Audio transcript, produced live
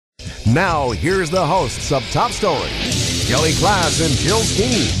Now, here's the hosts of Top Story, Kelly Klass and Jill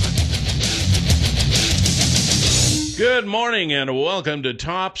Steen. Good morning and welcome to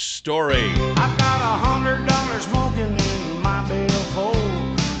Top Story. I've got $100 smoking in my billfold.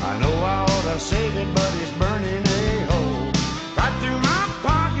 I know I ought to save it, but it's burning a hole right through my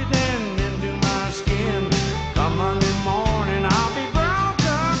pocket and into my skin. Come Monday morning, I'll be broke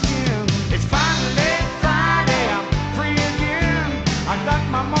again. It's finally Friday, I'm free again. I got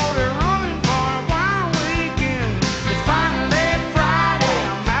my motor running for a wild weekend. It's finally Friday,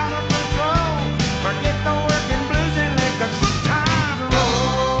 I'm out of control. Forget the working blues and liquor, good time to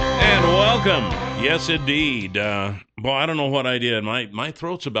roll. And welcome. Yes, indeed. Boy, I don't know what I did. My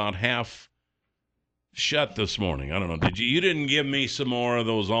throat's about half shut this morning. I don't know. Did you? You didn't give me some more of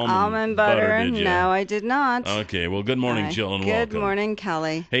those almond butter, did you? No, I did not. Okay. Well, good morning, Jill, and welcome. Good morning,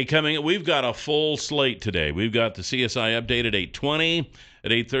 Kelly. Hey, we've got a full slate today. We've got the CSI update at 8:20.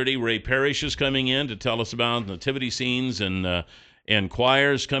 At 8:30, Ray Parrish is coming in to tell us about nativity scenes and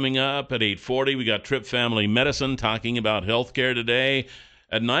choirs coming up. At 8:40, we got Trip Family Medicine talking about healthcare today.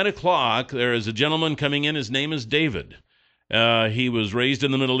 At 9 o'clock, there is a gentleman coming in. His name is David. He was raised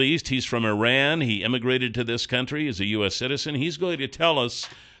in the Middle East. He's from Iran. He immigrated to this country as a U.S. citizen. He's going to tell us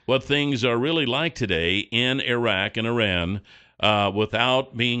what things are really like today in Iraq and Iran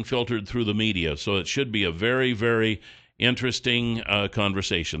without being filtered through the media. So it should be a very, very interesting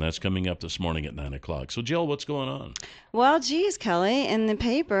conversation. That's coming up this morning at 9 o'clock. So, Jill, what's going on? Well, geez, Kelly, in the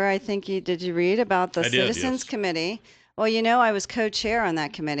paper, I think did you read about the I did, Citizens yes. Committee? Well, you know, I was co-chair on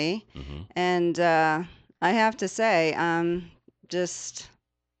that committee, and I have to say, just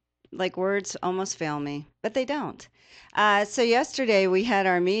like words almost fail me, but they don't. So yesterday we had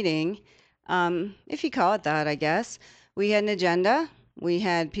our meeting, if you call it that, I guess. We had an agenda. We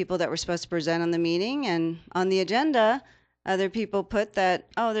had people that were supposed to present on the meeting, and on the agenda, other people put that,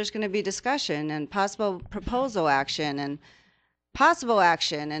 there's going to be discussion and possible proposal action and possible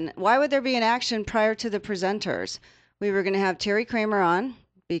action. And why would there be an action prior to the presenters? We were going to have Terry Kramer on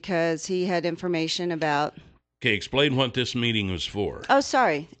because he had information about... Okay, explain what this meeting was for. Oh,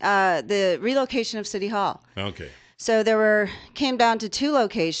 sorry. The relocation of City Hall. Okay. So came down to two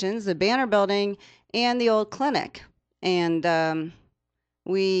locations, the Banner Building and the old clinic. And I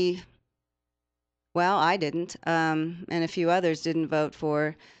didn't, and a few others didn't vote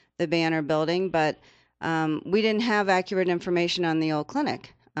for the Banner Building, but we didn't have accurate information on the old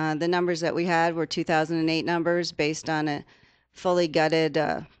clinic. The numbers that we had were 2008 numbers based on a fully gutted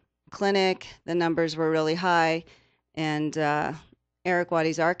clinic. The numbers were really high, and Eric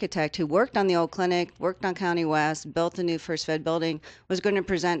Waddy's architect, who worked on the old clinic, worked on County West, built the new First Fed building, was going to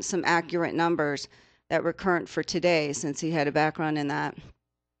present some accurate numbers that were current for today, since he had a background in that.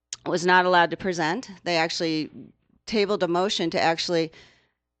 Was not allowed to present. They actually tabled a motion to actually,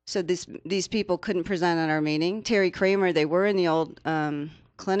 so these people couldn't present at our meeting. Terry Kramer, they were in the old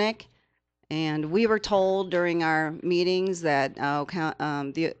clinic, and we were told during our meetings that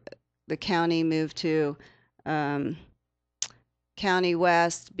the county moved to County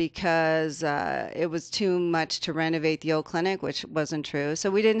West because it was too much to renovate the old clinic, which wasn't true. So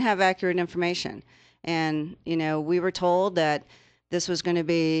we didn't have accurate information. And, we were told that this was going to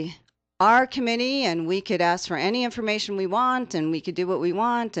be our committee and we could ask for any information we want and we could do what we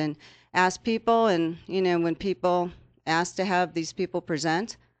want and ask people. And, when people asked to have these people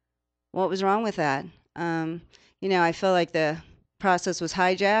present, what was wrong with that? I feel like the process was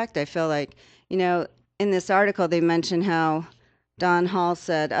hijacked. I feel like, in this article, they mentioned how Don Hall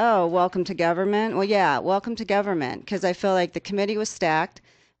said, welcome to government. Well, yeah, welcome to government, because I feel like the committee was stacked.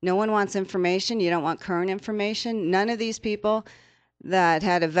 No one wants information. You don't want current information. None of these people that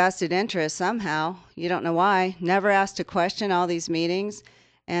had a vested interest somehow, you don't know why, never asked a question all these meetings.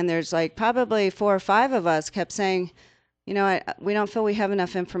 And there's probably 4 or 5 of us kept saying, we don't feel we have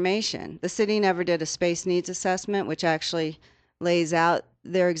enough information. The city never did a space needs assessment, which actually lays out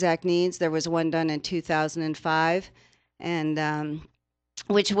their exact needs. There was one done in 2005, and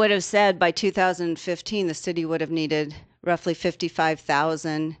which would have said by 2015 the city would have needed roughly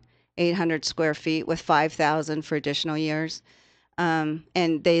 55,800 square feet with 5,000 for additional years.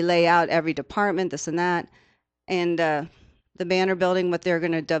 And they lay out every department, this and that. And the Banner Building, what they're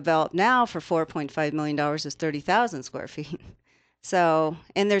going to develop now for $4.5 million is 30,000 square feet. So,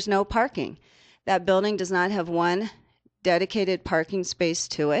 and there's no parking. That building does not have one dedicated parking space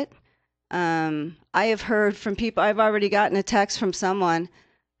to it. I have heard from people, I've already gotten a text from someone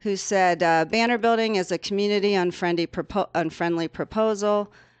who said, Banner Building is a community unfriendly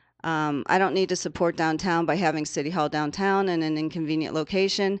proposal. I don't need to support downtown by having City Hall downtown in an inconvenient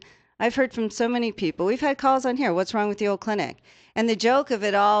location. I've heard from so many people. We've had calls on here. What's wrong with the old clinic? And the joke of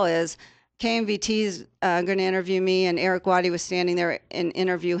it all is KMVT's going to interview me, and Eric Waddy was standing there and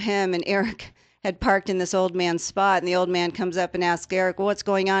interview him, and Eric had parked in this old man's spot, and the old man comes up and asks Eric, well, what's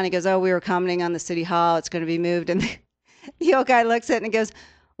going on? He goes, oh, we were commenting on the city hall. It's going to be moved. And the old guy looks at it and he goes,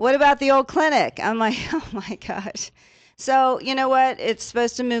 what about the old clinic? I'm like, oh my gosh. So, you know what? It's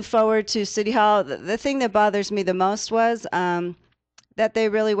supposed to move forward to City Hall. The thing that bothers me the most was that they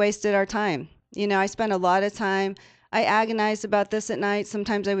really wasted our time. You know, I spent a lot of time. I agonized about this at night.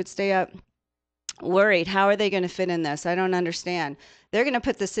 Sometimes I would stay up worried. How are they going to fit in this? I don't understand. They're going to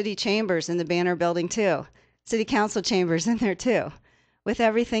put the city chambers in the Banner building too. City council chambers in there too, with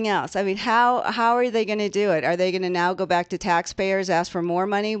everything else. I mean, how are they going to do it? Are they going to now go back to taxpayers, ask for more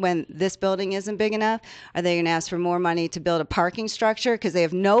money when this building isn't big enough? Are they going to ask for more money to build a parking structure? Because they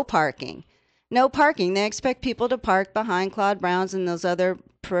have no parking. No parking. They expect people to park behind Claude Brown's and those other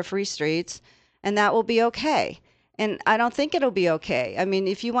periphery streets, and that will be okay. And I don't think it'll be okay. I mean,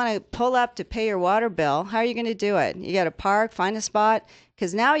 if you want to pull up to pay your water bill, how are you going to do it? You got to park, find a spot,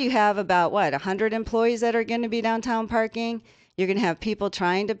 because now you have about, 100 employees that are going to be downtown parking. You're going to have people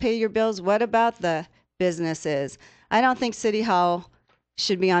trying to pay your bills. What about the businesses? I don't think City Hall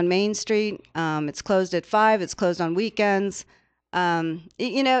should be on Main Street. It's closed at 5. It's closed on weekends. I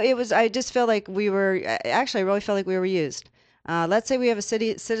just feel like I really feel like we were used. Let's say we have a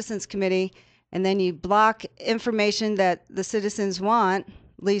citizens committee, and then you block information that the citizens want,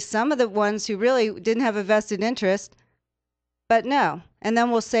 at least some of the ones who really didn't have a vested interest, but no. And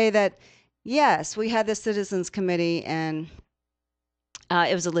then we'll say that, yes, we had the citizens committee, and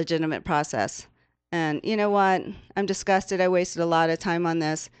it was a legitimate process. And you know what? I'm disgusted. I wasted a lot of time on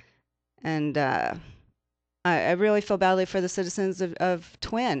this, and I really feel badly for the citizens of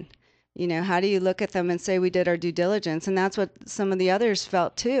Twin. You know, how do you look at them and say we did our due diligence? And that's what some of the others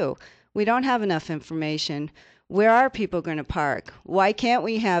felt too. We don't have enough information. Where are people going to park? Why can't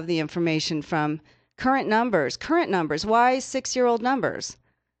we have the information from current numbers? Why 6-year-old numbers?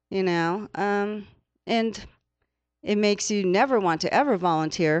 You know, and it makes you never want to ever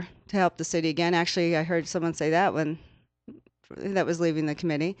volunteer to help the city again. Actually, I heard someone say that when that was leaving the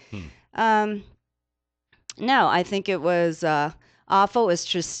committee. No, I think it was awful. It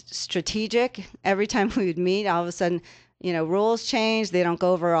was strategic. Every time we would meet, all of a sudden, rules change. They don't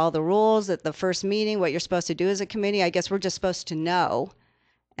go over all the rules at the first meeting, what you're supposed to do as a committee. I guess we're just supposed to know.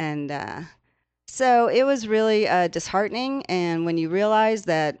 And so it was really disheartening. And when you realize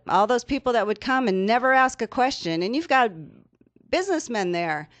that all those people that would come and never ask a question, and you've got businessmen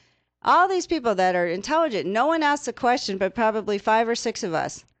there, all these people that are intelligent, no one asks a question, but probably 5 or 6 of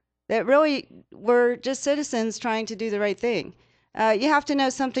us that really were just citizens trying to do the right thing. You have to know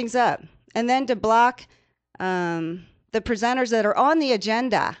something's up. And then to block the presenters that are on the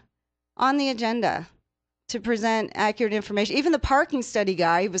agenda to present accurate information. Even the parking study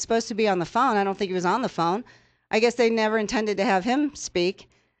guy, he was supposed to be on the phone. I don't think he was on the phone. I guess they never intended to have him speak.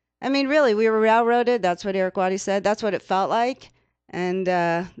 I mean, really, we were railroaded. That's what Eric Waddy said. That's what it felt like. And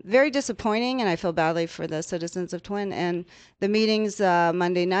very disappointing, and I feel badly for the citizens of Twin. And the meetings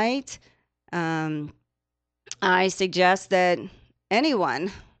Monday night, I suggest that anyone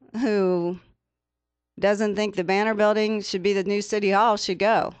who doesn't think the Banner building should be the new city hall should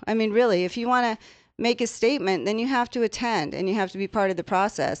go. I mean, really, if you want to make a statement, then you have to attend, and you have to be part of the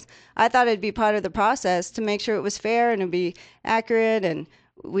process. I thought it'd be part of the process to make sure it was fair and it'd be accurate, and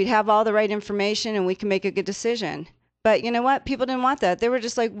we'd have all the right information, and we can make a good decision. But you know what? People didn't want that. They were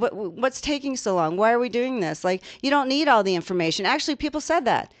just like, what's taking so long? Why are we doing this? Like, you don't need all the information. Actually, people said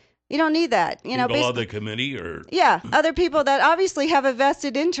that. You don't need that. People on the committee or? Yeah, other people that obviously have a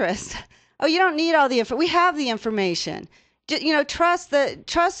vested interest. Oh, you don't need all the information. We have the information. Trust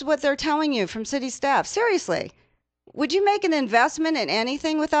what they're telling you from city staff. Seriously. Would you make an investment in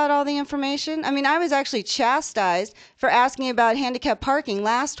anything without all the information? I mean, I was actually chastised for asking about handicap parking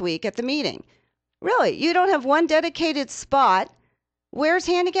last week at the meeting. Really, you don't have one dedicated spot. Where's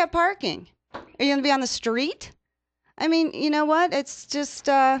handicap parking? Are you going to be on the street? I mean, you know what? It's just,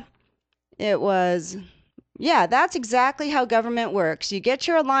 that's exactly how government works. You get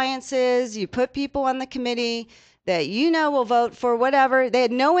your alliances, you put people on the committee that will vote for whatever. They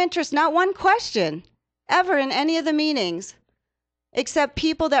had no interest, not one question, ever in any of the meetings, except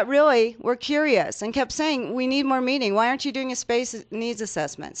people that really were curious and kept saying, we need more meeting. Why aren't you doing a space needs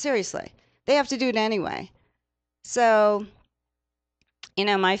assessment? Seriously. They have to do it anyway. So,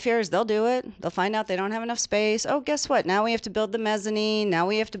 my fear is they'll do it. They'll find out they don't have enough space. Oh, guess what? Now we have to build the mezzanine. Now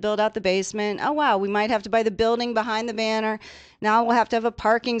we have to build out the basement. Oh, wow. We might have to buy the building behind the Banner. Now we'll have to have a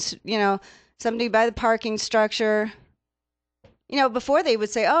parking, somebody buy the parking structure. before they would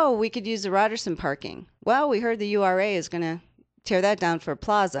say, oh, we could use the Rogerson parking. Well, we heard the URA is going to tear that down for a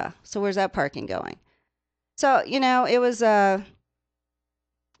plaza. So where's that parking going? So, it was, I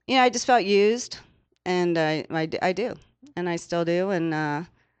just felt used, and I do, and I still do. And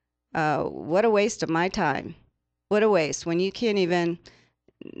what a waste of my time. What a waste when you can't even,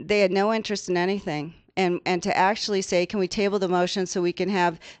 they had no interest in anything. And to actually say, can we table the motion so we can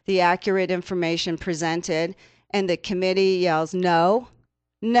have the accurate information presented? And the committee yells, no,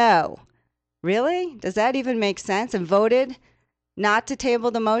 no. Really? Does that even make sense? And voted not to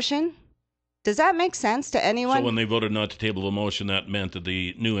table the motion? Does that make sense to anyone? So when they voted not to table the motion, that meant that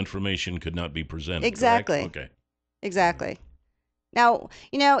the new information could not be presented. Exactly. Correct? Okay. Exactly. Now,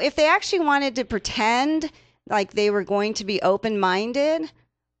 if they actually wanted to pretend like they were going to be open-minded,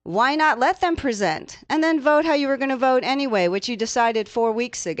 why not let them present and then vote how you were going to vote anyway, which you decided 4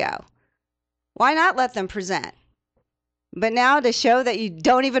 weeks ago? Why not let them present? But now to show that you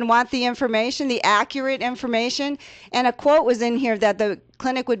don't even want the information, the accurate information, and a quote was in here that the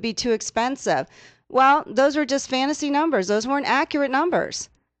clinic would be too expensive. Well, those were just fantasy numbers. Those weren't accurate numbers.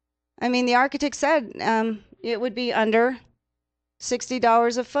 I mean, the architect said it would be under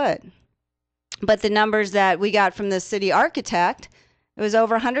 $60 a foot. But the numbers that we got from the city architect, it was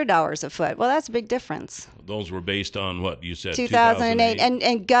over $100 a foot. Well, that's a big difference. Those were based on what you said, 2008,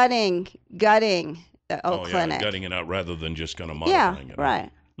 and gutting the old clinic. Yeah, gutting it out rather than just kind of modifying it. Yeah, right.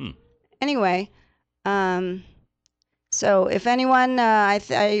 Anyway, so if anyone,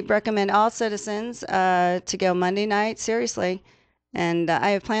 I recommend all citizens to go Monday night, seriously. And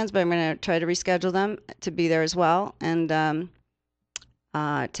I have plans, but I'm going to try to reschedule them to be there as well, and to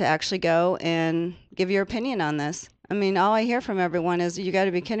actually go and give your opinion on this. I mean, all I hear from everyone is, you got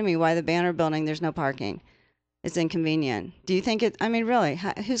to be kidding me, why the Banner building, there's no parking? It's inconvenient. Do you think really,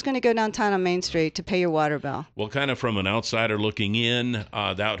 who's going to go downtown on Main Street to pay your water bill? Well, kind of from an outsider looking in,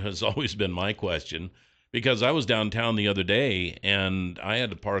 that has always been my question, because I was downtown the other day, and I had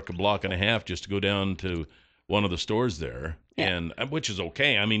to park a block and a half just to go down to one of the stores there, and which is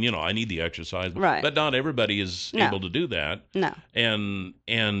okay. I mean, I need the exercise, right, but not everybody is able to do that. No. And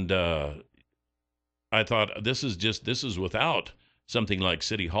I thought this is without something like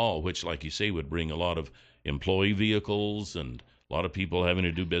City Hall, which, like you say, would bring a lot of employee vehicles and a lot of people having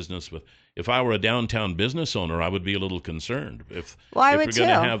to do business with. If I were a downtown business owner, I would be a little concerned if we're going to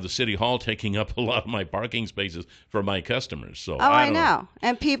have the City Hall taking up a lot of my parking spaces for my customers. So I know.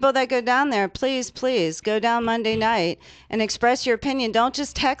 And people that go down there, please go down Monday night and express your opinion. Don't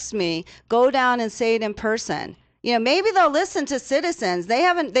just text me. Go down and say it in person. Maybe they'll listen to citizens. They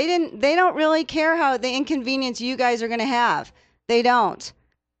don't really care how the inconvenience you guys are going to have. They don't.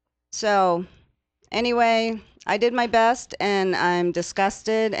 So anyway, I did my best, and I'm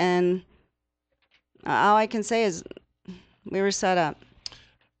disgusted, and all I can say is we were set up.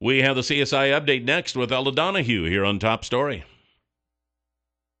 We have the CSI update next with Ella Donahue here on Top Story.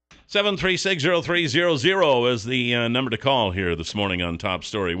 7360300 is the number to call here this morning on Top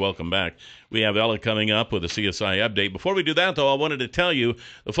Story. Welcome back. We have Ella coming up with a CSI update. Before we do that, though, I wanted to tell you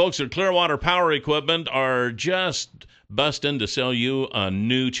the folks at Clearwater Power Equipment are just busting to sell you a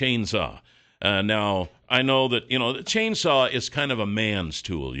new chainsaw. Now, I know that, the chainsaw is kind of a man's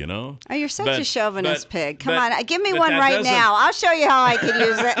tool, Oh, you're such a chauvinist pig. Come on, give me one right now. I'll show you how I could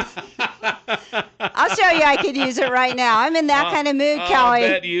use it. I'll show you I could use it right now. I'm in that kind of mood, Kelly. I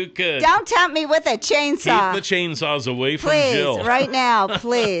bet you could. Don't tempt me with a chainsaw. Keep the chainsaws away from Jill. Please, right now,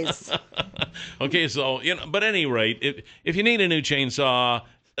 please. Okay, so, but at any rate, if you need a new chainsaw,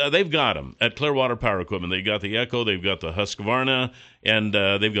 they've got them at Clearwater Power Equipment. They've got the Echo, they've got the Husqvarna, and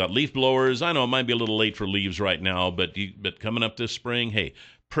they've got leaf blowers. I know it might be a little late for leaves right now, but coming up this spring, hey,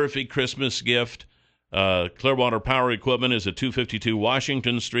 perfect Christmas gift. Clearwater Power Equipment is at 252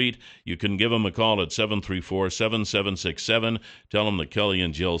 Washington Street. You can give them a call at 734-7767. Tell them that Kelly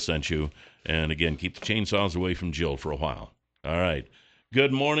and Jill sent you. And again, keep the chainsaws away from Jill for a while. All right.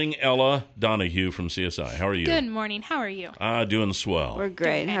 Good morning, Ella Donahue from CSI. How are you? Good morning. How are you? Doing swell. We're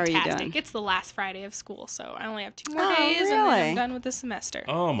great. How are you doing? It's the last Friday of school, so I only have 2 more days, and then I'm done with the semester.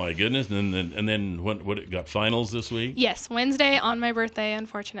 Oh, my goodness. And then what got finals this week? Yes, Wednesday on my birthday,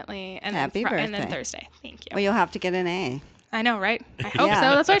 unfortunately. And Happy birthday. And then Thursday. Thank you. Well, you'll have to get an A. I know, right? I hope so.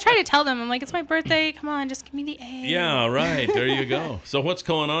 That's why I try to tell them. I'm like, it's my birthday. Come on, just give me the A. Yeah, right. There you go. So what's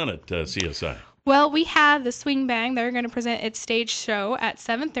going on at CSI? Well, we have the Swing Bang. They're going to present its stage show at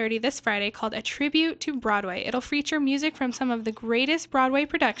 7:30 this Friday called A Tribute to Broadway. It'll feature music from some of the greatest Broadway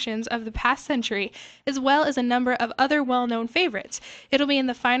productions of the past century, as well as a number of other well-known favorites. It'll be in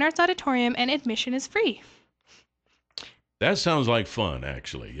the Fine Arts Auditorium, and admission is free. That sounds like fun,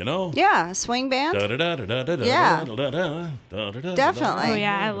 actually, you know? Yeah, swing band. Yeah, definitely. Oh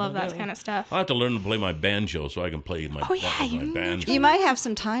yeah, I love that kind of stuff. I'll have to learn to play my banjo so I can play my, Oh, yeah, my you need to banjo. You might have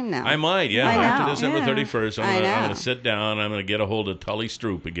some time now. I might, yeah. I After know. December Yeah. 31st, I I'm know. going to sit down. I'm going to get a hold of Tully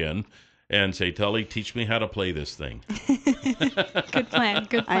Stroop again and say, Tully, teach me how to play this thing. Good plan.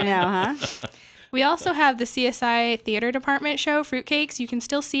 Good I plan. know, huh? We also have the CSI Theater Department show, Fruitcakes. You can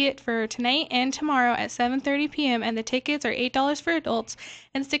still see it for tonight and tomorrow at 7:30 p.m. and the tickets are $8 for adults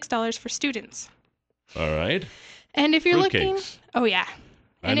and $6 for students. All right. And if you're looking, Fruitcakes. oh yeah,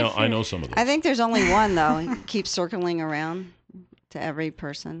 I And if know you're- some of those. I think there's only one though. It keeps circling around to every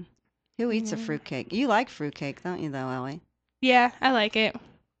person. Who eats a fruitcake? You like fruitcake, don't you, though, Ellie? yeah, I like it.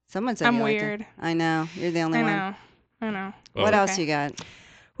 Someone said I'm you liked it. weird. I know. You're the only I one. know. I know. What Oh. else Okay. you got?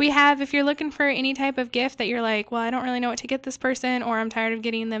 We have, if you're looking for any type of gift that you're like, well, I don't really know what to get this person, or I'm tired of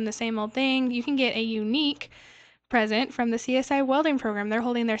getting them the same old thing, you can get a unique present from the CSI Welding Program. They're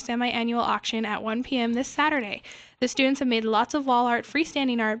holding their semi-annual auction at 1 p.m. this Saturday. The students have made lots of wall art,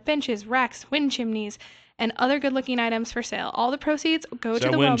 freestanding art, benches, racks, wind chimneys, and other good-looking items for sale. All the proceeds go Is to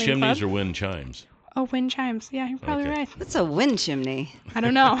that the wind Welding chimneys Club. or wind chimes? Oh, wind chimes. Yeah, you're probably Okay. right. What's a wind chimney? I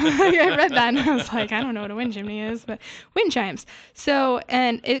don't know. I read that and I was like, I don't know what a wind chimney is, but wind chimes. So,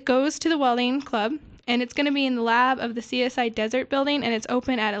 and it goes to the Welding Club, and it's going to be in the lab of the CSI Desert Building, and it's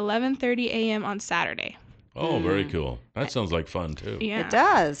open at 11:30 a.m. on Saturday. Oh, very cool. That sounds like fun, too. Yeah. It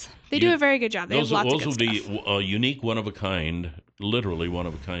does. They do a very good job. They Those, have lots those of good will stuff. be unique, one-of-a-kind, literally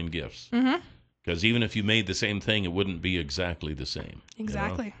one-of-a-kind gifts. Mm-hmm. Because even if you made the same thing, it wouldn't be exactly the same. you know?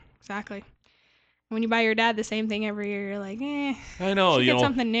 Exactly. Exactly. When you buy your dad the same thing every year, you're like, eh. I know. Should You get know,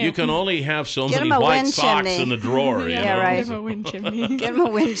 something new. you can only have so Get many him a white wind socks chimney. in the drawer. you Yeah, know? right. Give him a wind chimney. Get him a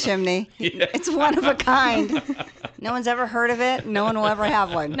wind chimney. It's one of a kind. No one's ever heard of it. No one will ever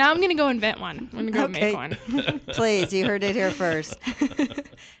have one. Now I'm going to go invent one. I'm going to go Okay. make one. Please, you heard it here first.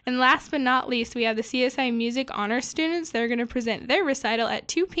 And last but not least, we have the CSI Music Honor students. They're going to present their recital at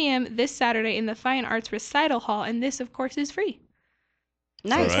 2 p.m. this Saturday in the Fine Arts Recital Hall, and this, of course, is free.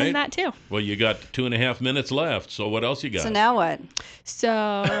 Nice. All right. And that too. Well, you got 2.5 minutes left, so what else you got? So now what? So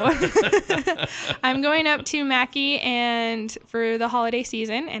I'm going up to Mackey and for the holiday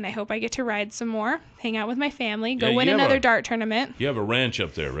season, and I hope I get to ride some more, hang out with my family, go Yeah, win you have another a- dart tournament. You have a ranch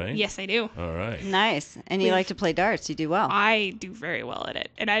up there, right? Yes, I do. All right. Nice. And you like to play darts. You do well. I do very well at it,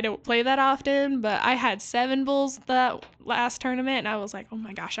 and I don't play that often, but I had 7 bulls that last tournament, and I was like, oh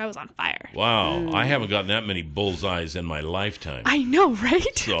my gosh, I was on fire. Wow. I haven't gotten that many bullseyes in my lifetime. I know,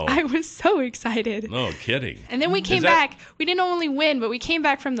 right? So- I was so excited. No kidding. And then we came that- back. We didn't only win, but we came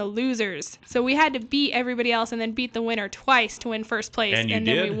back from the losers. So we had to beat everybody else and then beat the winner twice to win first place. And you then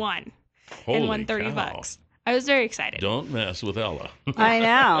we did? won Holy and won 30 cow. bucks. I was very excited. Don't mess with Ella. I know.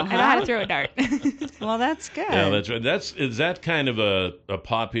 I know how to Huh? throw a dart. Well, that's good. Yeah, that's right. Is that kind of a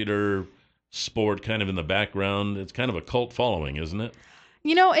popular sport kind of in the background? It's kind of a cult following, isn't it?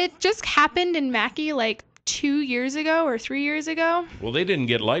 You know, it just happened in Mackey like 2 years ago or 3 years ago. Well, they didn't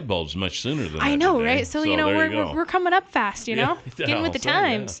get light bulbs much sooner than that. I know, did they? right? So, you know, there we're coming up fast, you know? Yeah, Getting with the I'll say,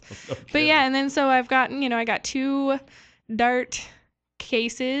 yeah. times. No But kidding. yeah, and then so I've gotten, I got 2 dart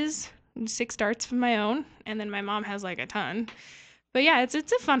cases, 6 darts of my own, and then my mom has like a ton. But yeah, it's a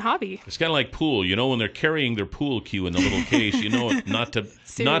fun hobby. It's kind of like pool. You know, when they're carrying their pool cue in the little case, you know not to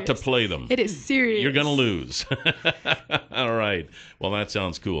Serious. play them. It is serious. You're gonna lose. All right. Well, that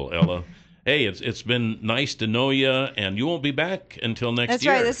sounds cool, Ella. Hey, it's been nice to know you, and you won't be back until next That's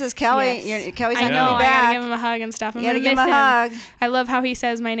year. right. This is Kelly. Yes. Kelly's I not know. going to be I gotta back. give him a hug and stuff. I'm You got to gonna give him miss a hug. I love how he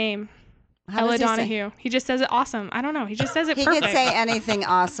says my name. How Ella does he say- Donahue. He just says it awesome. I don't know. He just says it He perfect. could say anything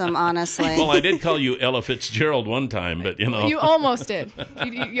awesome, honestly. Well, I did call you Ella Fitzgerald one time, but you know. You almost did.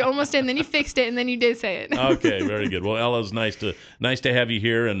 You almost did, and then you fixed it, and then you did say it. Okay, very good. Well, Ella's nice to have you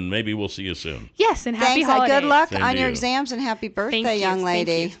here, and maybe we'll see you soon. Yes, and happy Thanks. holidays. Good luck Same on to your you. exams and happy birthday, Thank you, young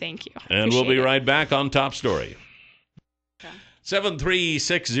lady. Thank you. And we'll be Appreciate it. right back on Top Story.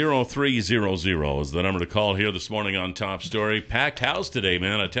 7360300 is the number to call here this morning on Top Story. Packed house today,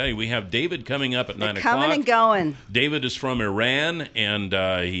 man. I tell you, we have David coming up at 9 They're o'clock. coming and going. David is from Iran, and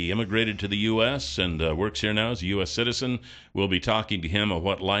he immigrated to the U.S. and works here now as a U.S. citizen. We'll be talking to him of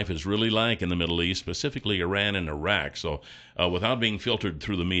what life is really like in the Middle East, specifically Iran and Iraq, so without being filtered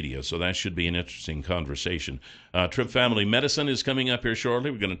through the media. So that should be an interesting conversation. Trip Family Medicine is coming up here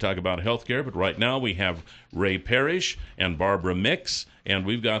shortly. We're going to talk about healthcare, but right now we have Ray Parrish and Barbara Mix, and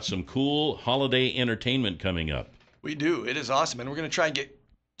we've got some cool holiday entertainment coming up. We do. It is awesome. And we're going to try and get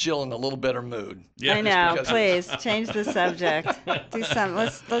Jill in a little better mood. Yeah, I know. because- Please change the subject. Do some.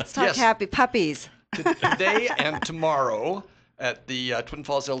 Let's talk Yes. happy puppies. Today and tomorrow at the Twin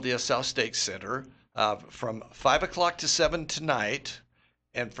Falls LDS South Stakes Center, from 5 o'clock to 7 tonight,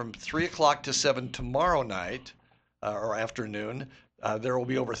 and from 3 o'clock to 7 tomorrow night or afternoon. There will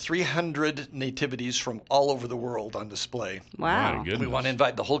be over 300 nativities from all over the world on display. Wow. My goodness. We want to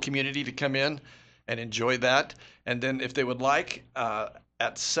invite the whole community to come in and enjoy that. And then if they would like,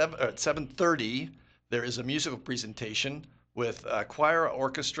 at 7:30, there is a musical presentation with choir,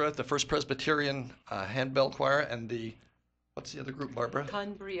 orchestra, the First Presbyterian Handbell Choir, and what's the other group, Barbara?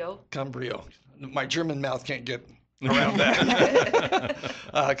 Cambrio. My German mouth can't get around that.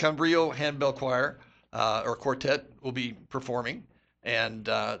 Cambrio Handbell Choir or Quartet will be performing. And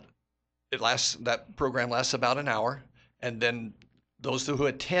that program lasts about an hour, and then those who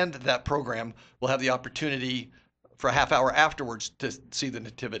attend that program will have the opportunity for a half hour afterwards to see the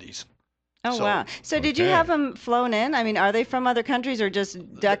nativities. Oh, wow. So did you have them flown in? I mean, are they from other countries or just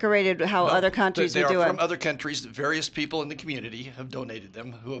decorated how other countries would do it? They are from other countries. Various people in the community have donated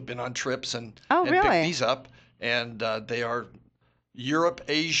them who have been on trips and really? picked these up. And they are Europe,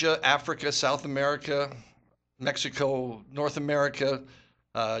 Asia, Africa, South America, Mexico, North America,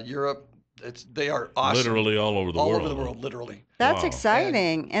 Europe. They are awesome. Literally all over the world. All over the world, literally. That's Wow.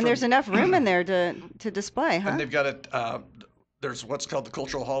 exciting. And there's enough room in there to display, huh? And they've got there's what's called the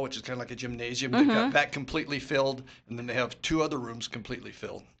cultural hall, which is kind of like a gymnasium. They've got that completely filled, and then they have 2 other rooms completely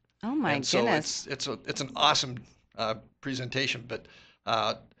filled. Oh my goodness. So it's an awesome presentation. But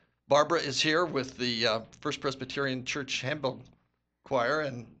Barbara is here with the First Presbyterian Church Handbell Choir,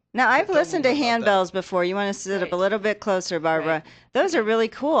 and Now, I've tell me listened to about that. handbells before. You want to sit up a little bit closer, Barbara? Right. Those are really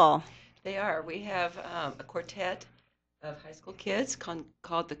cool. They are. We have a quartet of high school kids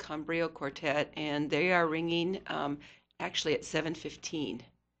called the Cambrio Quartet, and they are ringing actually at 7:15.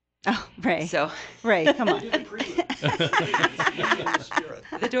 Oh, Ray. So Ray, come on.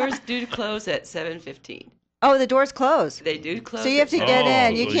 the doors do close at 7:15. Oh, the doors close. They do close. So you have to at get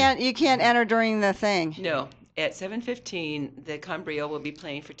in. Oh, You can't enter during the thing. No, at 7:15, the Cambrio will be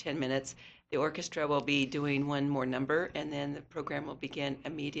playing for 10 minutes. The orchestra will be doing one more number, and then the program will begin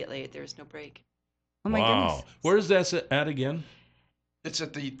immediately. There's no break. Oh my Wow. goodness. Where is that at again? it's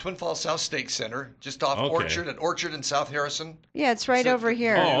at the Twin Falls South Stake Center, just off Okay. Orchard and South Harrison. Yeah, it's right So- over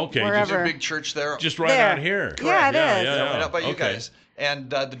here. Oh, okay. There's Wherever. a big church there. Just right There. out here. Yeah, it is. Right out by you Okay. guys. And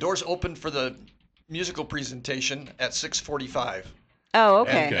the doors open for the musical presentation at 6:45. Oh,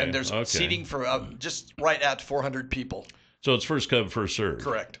 okay. Okay. And there's seating for just right at 400 people. So it's first come, first served.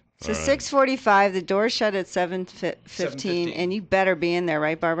 Correct. So 6:45, the doors shut at 7:15, and you better be in there,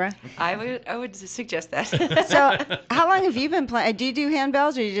 right, Barbara? I would suggest that. So how long have you been playing? Do you do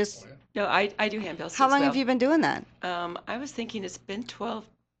handbells, or you just? No, I do handbells. How as long well. have you been doing that? I was thinking it's been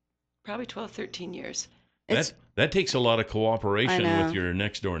 13 years. That takes a lot of cooperation I know. with your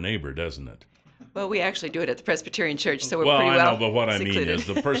next door neighbor, doesn't it? Well, we actually do it at the Presbyterian Church, so we're Well, pretty I well know, but what I secluded. mean is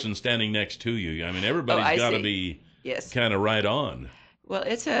the person standing next to you. I mean, everybody's I got to see. be Yes. kind of right on. Well,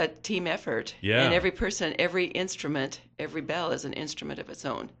 it's a team effort. Yeah. And every person, every instrument, every bell is an instrument of its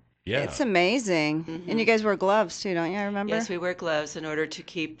own. Yeah. It's amazing. And you guys wear gloves too, don't you? I remember. Yes, we wear gloves in order to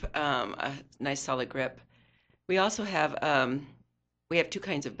keep a nice solid grip. We also have 2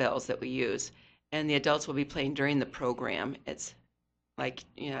 kinds of bells that we use, and the adults will be playing during the program. It's like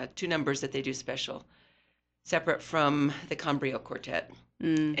 2 numbers that they do special, separate from the Cambrio Quartet.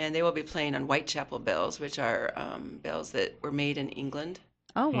 And they will be playing on Whitechapel bells, which are bells that were made in England.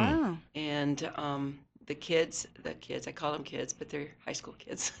 Oh wow. And the kids, I call them kids, but they're high school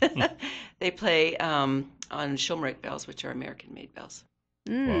kids. They play on Schulmerich bells, which are American-made bells.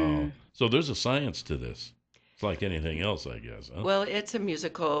 Wow. So there's a science to this. It's like anything else, I guess. Huh? Well, it's a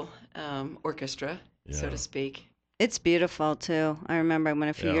musical orchestra, so Yeah. to speak. It's beautiful too. I remember I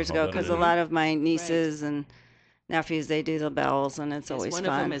went a few Yeah, years I'll ago bet because it a is. lot of my nieces and nephews, they do the bells, and it's Yes, always one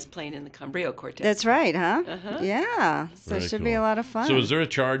fun. of them is playing in the Cambrio Quartet. That's right, huh? Uh-huh. Yeah. So Very it should be a cool. lot of fun. So is there a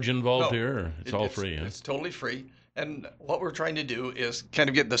charge involved No, here? Or it's all free, huh? It's totally free. And what we're trying to do is kind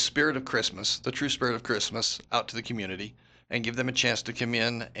of get the spirit of Christmas, the true spirit of Christmas, out to the community and give them a chance to come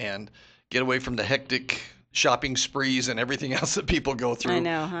in and get away from the hectic shopping sprees and everything else that people go through. I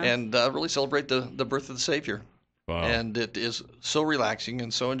know, huh? And really celebrate the birth of the Savior. Wow. And it is so relaxing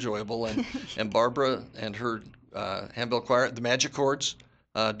and so enjoyable. And, and Barbara and her handbell choir, the Magic Chords,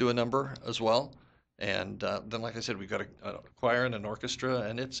 do a number as well. And then, like I said, we've got a choir and an orchestra,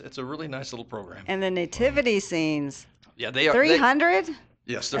 and it's a really nice little program. And the nativity scenes. Yeah, they are. 300?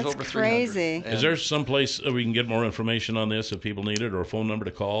 Yes, there's That's over 300. crazy. And, Is there some place we can get more information on this if people need it, or a phone number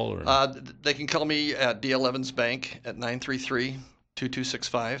to call? Or They can call me at D.L. Evans Bank at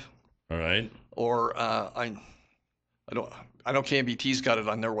 933-2265, all right. or I know KMBT's got it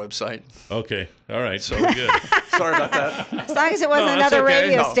on their website. Okay. All right. So So good. sorry about that. As long as it wasn't No, that's another okay.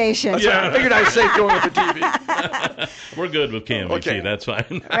 radio No. station. Yeah. I figured I was safe going with the TV. We're good with KMBT. Okay. That's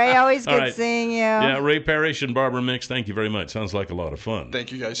fine. Ray, always All good right. seeing you. Yeah, Ray Parrish and Barbara Mix, thank you very much. Sounds like a lot of fun.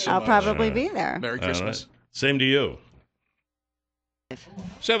 Thank you guys so I'll much. probably be there. Merry All right. Christmas. Same to you.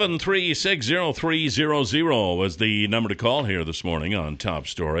 7360300 was the number to call here this morning on Top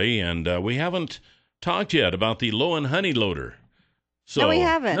Story, and we haven't talked yet about the Low and Honey Loader. So, No, we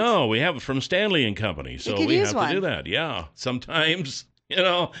haven't. No, we haven't from Stanley and Company. So could we use have one. to do that. Yeah. Sometimes,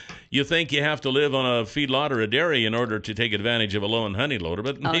 you think you have to live on a feedlot or a dairy in order to take advantage of a Low and Honey Loader,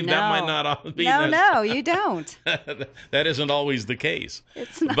 but Oh, maybe no. that might not be No, you don't. that isn't always the case.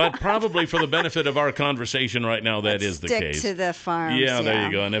 It's not. But probably for the benefit of our conversation right now, that is the Stick case. to the farms. Yeah, there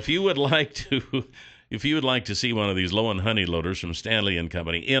you go. And if you would like to see one of these Low and Honey Loaders from Stanley and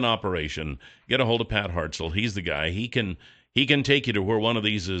Company in operation, get a hold of Pat Hartzell. He's the guy. He can take you to where one of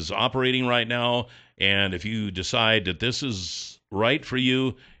these is operating right now, and if you decide that this is right for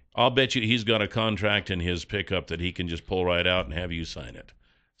you, I'll bet you he's got a contract in his pickup that he can just pull right out and have you sign it.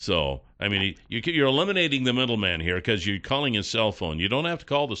 So, I mean, you're eliminating the middleman here because you're calling his cell phone. You don't have to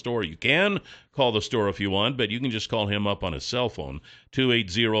call the store. You can call the store if you want, but you can just call him up on his cell phone,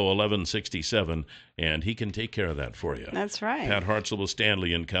 280-1167, and he can take care of that for you. That's right. Pat Hartzell with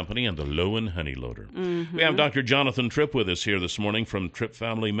Stanley and Company and the Low and Honey Loader. Mm-hmm. We have Dr. Jonathan Tripp with us here this morning from Tripp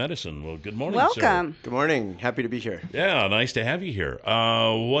Family Medicine. Well, good morning, sir. Welcome. Good morning. Happy to be here. Yeah, nice to have you here.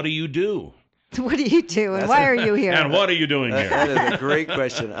 What do you do? What do you do, and why are you here? And what are you doing here? That is a great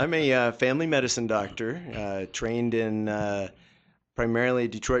question. I'm a family medicine doctor, trained in primarily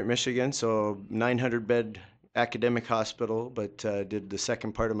Detroit, Michigan, so 900-bed academic hospital, but did the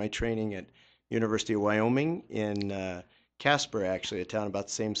second part of my training at University of Wyoming in Casper, actually, a town about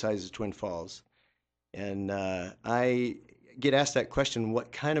the same size as Twin Falls. And I get asked that question,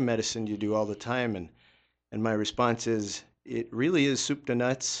 what kind of medicine do you do all the time? And my response is, it really is soup to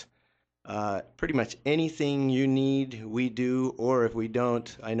nuts. Pretty much anything you need, we do, or if we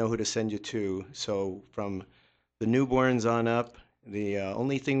don't, I know who to send you to. So from the newborns on up, the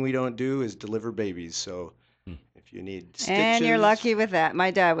only thing we don't do is deliver babies. So if you need stitches. And you're lucky with that.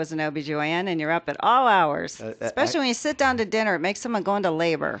 My dad was an OBGYN, and you're up at all hours. Especially when you sit down to dinner, it makes someone go into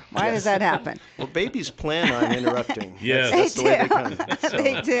labor. Why does that happen? Well, babies plan on interrupting. Yes. That's the way they come. So,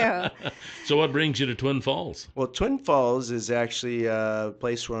 They do. So what brings you to Twin Falls? well, Twin Falls is actually a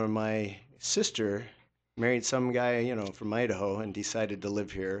place where my sister married some guy, from Idaho and decided to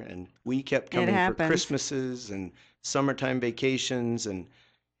live here. And we kept coming for happens. Christmases and summertime vacations, and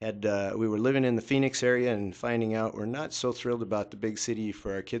we were living in the Phoenix area and finding out we're not so thrilled about the big city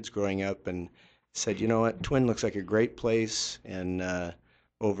for our kids growing up, and said, you know what, Twin looks like a great place, and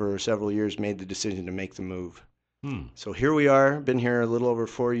over several years made the decision to make the move. So here we are, been here a little over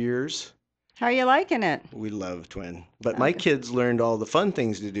 4 years. How are you liking it? We love Twin. But my kids learned all the fun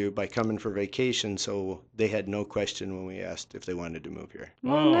things to do by coming for vacation, so they had no question when we asked if they wanted to move here.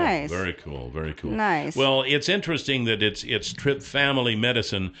 Well, nice. Very cool, very cool. Nice. Well, it's interesting that it's Tripp Family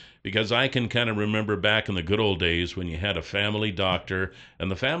Medicine because I can kind of remember back in the good old days when you had a family doctor,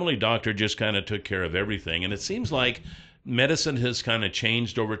 and the family doctor just kind of took care of everything. And it seems like medicine has kind of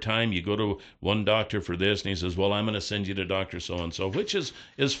changed over time. You go to one doctor for this, and he says, well, I'm going to send you to Dr. So-and-so, which is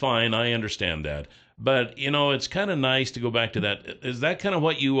fine. I understand that. But, it's kind of nice to go back to that. Is that kind of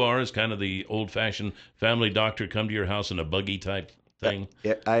what you are, is kind of the old-fashioned family doctor, come to your house in a buggy type thing?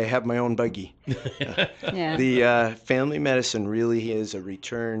 Yeah, I have my own buggy. Yeah. The family medicine really is a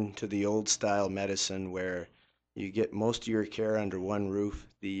return to the old-style medicine where you get most of your care under one roof.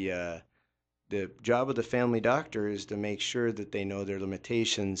 The job of the family doctor is to make sure that they know their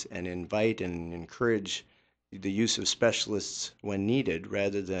limitations and invite and encourage the use of specialists when needed,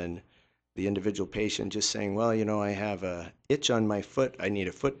 rather than the individual patient just saying, well, I have a itch on my foot, I need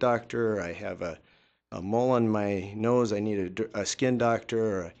a foot doctor, or I have a mole on my nose, I need a skin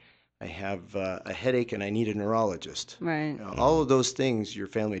doctor, or I have a headache and I need a neurologist. Right. All of those things your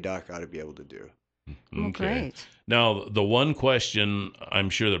family doc ought to be able to do. Well, great. Now, the one question I'm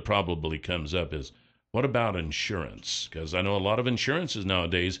sure that probably comes up is, what about insurance? Because I know a lot of insurances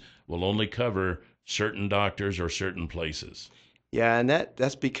nowadays will only cover certain doctors or certain places. Yeah, and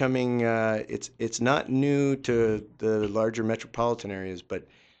that's becoming it's not new to the larger metropolitan areas, but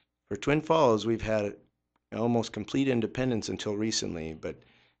for Twin Falls, we've had almost complete independence until recently. But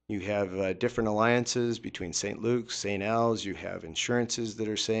you have different alliances between St. Luke's, St. Al's. You have insurances that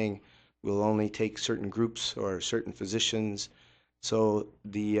are saying we'll only take certain groups or certain physicians. So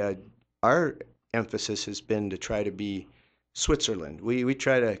our emphasis has been to try to be Switzerland. We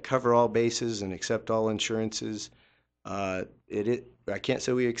try to cover all bases and accept all insurances. I can't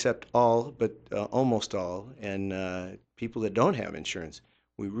say we accept all, but almost all. And people that don't have insurance,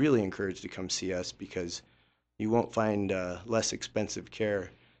 we really encourage to come see us because you won't find less expensive care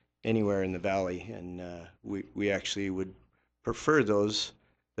anywhere in the valley. And we actually would prefer those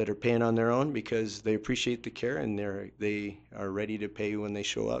that are paying on their own because they appreciate the care and they are ready to pay when they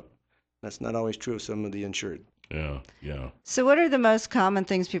show up. That's not always true of some of the insured. Yeah. So what are the most common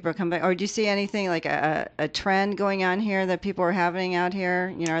things people are coming back? Or do you see anything like a trend going on here that people are having out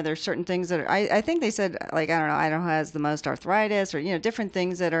here? You know, are there certain things that are, I think they said, like, I don't know, Idaho has the most arthritis or, you know, different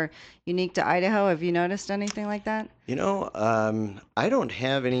things that are unique to Idaho. Have you noticed anything like that? You know, I don't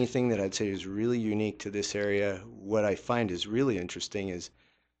have anything that I'd say is really unique to this area. What I find is really interesting is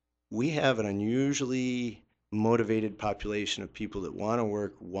we have an unusually motivated population of people that want to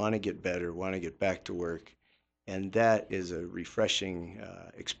work, want to get better, want to get back to work. And that is a refreshing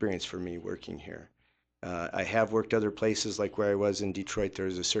experience for me working here. I have worked other places, like where I was in Detroit. There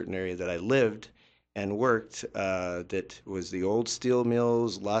was a certain area that I lived and worked that was the old steel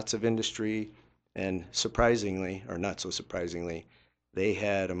mills, lots of industry, and surprisingly, or not so surprisingly, they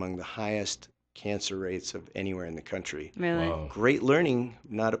had among the highest cancer rates of anywhere in the country. Really? Wow. Great learning,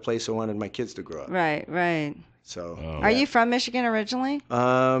 not a place I wanted my kids to grow up. Right, right. So, Are you from Michigan originally?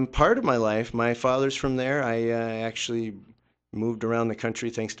 part of my life, my father's from there. I actually moved around the country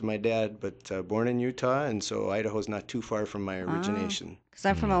thanks to my dad, but born in Utah, and so Idaho's not too far from my origination. Because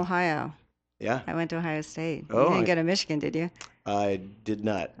I'm from Ohio. Yeah, I went to Ohio State. Oh, You didn't I- go to Michigan, did you? I did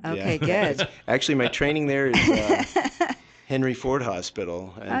not. Okay, Yeah. good. Actually, my training there is Henry Ford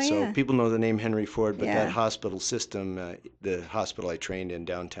Hospital, and Oh, so yeah. people know the name Henry Ford, but Yeah. that hospital system, the hospital I trained in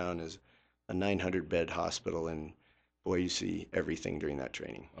downtown, is a 900-bed hospital, and boy, you see everything during that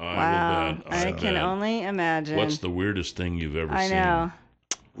training. Wow. I I can bet. only imagine. What's the weirdest thing you've ever I seen? know.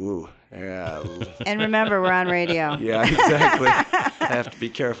 Ooh, yeah. And remember, we're on radio. Yeah, exactly. I have to be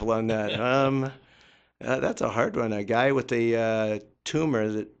careful on that. That's a hard one. A guy with a tumor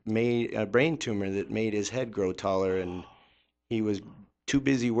that made a brain tumor that made his head grow taller, and he was too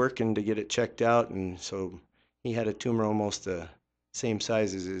busy working to get it checked out, and so he had a tumor almost the same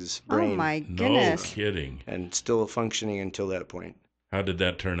size as his Oh brain, my No goodness. kidding. and still functioning until that point. How did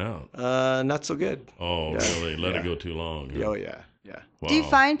that turn out? Not so good. Oh, Yeah, really? Let yeah. it go too long. Oh yeah, yeah. Wow. Do you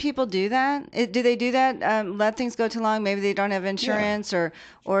find people do that? Do they do that? Let things go too long? Maybe they don't have insurance,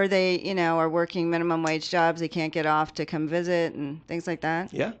 or they, you know, are working minimum wage jobs. They can't get off to come visit and things like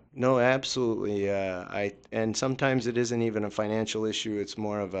that. Yeah, no, absolutely. And sometimes it isn't even a financial issue. It's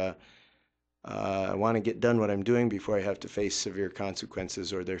more of a I want to get done what I'm doing before I have to face severe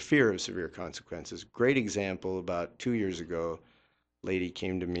consequences or their fear of severe consequences. Great example, about 2 years ago, lady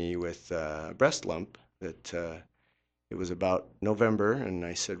came to me with a breast lump that it was about November, and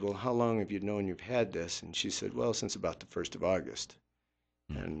I said, well, how long have you known you've had this? And she said, well, since about the 1st of August.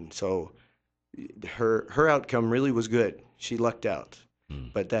 And so her outcome really was good. She lucked out.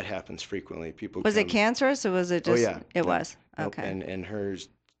 But that happens frequently. People Was it come- cancerous, or was it Oh just? yeah. It Yeah. was. Nope, Okay. And hers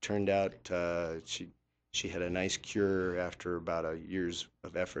turned out she had a nice cure after about a year's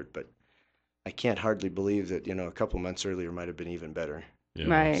of effort, but I can't hardly believe that, you know, a couple months earlier might have been even better. Yeah,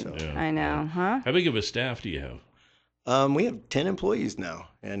 Right. yeah, I know. Huh? How big of a staff do you have? We have 10 employees now,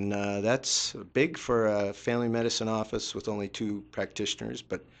 and that's big for a family medicine office with only 2 practitioners,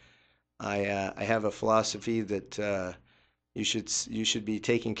 but I have a philosophy that you should be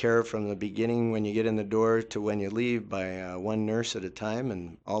taken care of from the beginning when you get in the door to when you leave by 1 nurse at a time,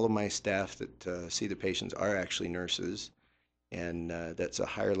 and all of my staff that see the patients are actually nurses, and that's a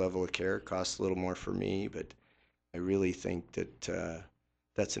higher level of care. Costs a little more for me, but I really think that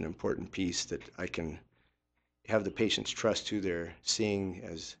that's an important piece, that I can have the patients trust who they're seeing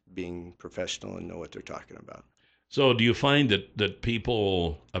as being professional and know what they're talking about. So do you find that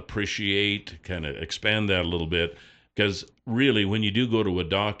people appreciate, kind of expand that a little bit? Because really, when you do go to a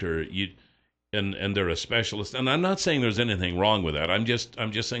doctor, and they're a specialist, and I'm not saying there's anything wrong with that. I'm just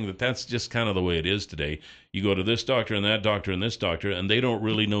saying that that's just kind of the way it is today. You go to this doctor and that doctor and this doctor, and they don't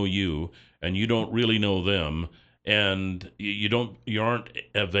really know you, and you don't really know them, and you aren't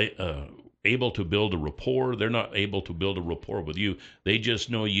able to build a rapport. They're not able to build a rapport with you. They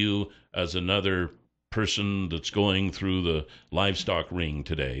just know you as another person that's going through the livestock ring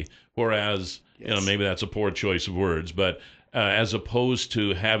today. Whereas, you know, Yes. maybe that's a poor choice of words, but as opposed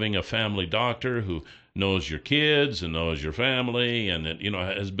to having a family doctor who knows your kids and knows your family and, you know,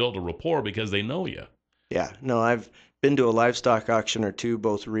 has built a rapport because they know you. Yeah, no, I've been to a livestock auction or 2,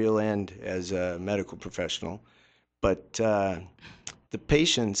 both real and as a medical professional. But the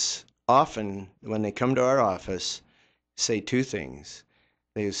patients often, when they come to our office, say 2 things.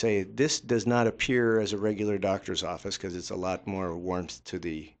 they say this does not appear as a regular doctor's office because it's a lot more warmth to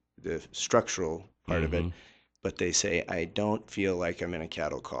the structural part of it. But they say, I don't feel like I'm in a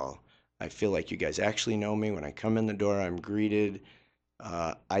cattle call. I feel like you guys actually know me. When I come in the door, I'm greeted.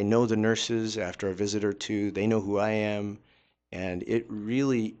 I know the nurses after a visit or two. They know who I am. And it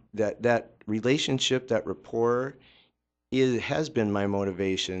really, that relationship, that rapport, has been my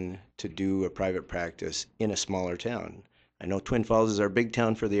motivation to do a private practice in a smaller town. I know Twin Falls is our big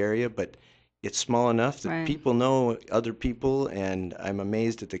town for the area, but it's small enough that Right. people know other people, and I'm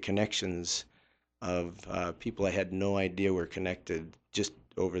amazed at the connections of people I had no idea were connected just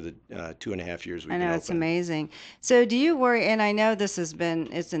over the 2.5 years we've I been know, open. it's amazing. So do you worry, and I know this it's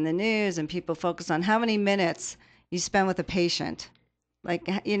in the news and people focus on how many minutes you spend with a patient. Like,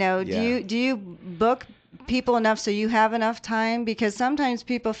 Yeah. do you book people enough so you have enough time? Because sometimes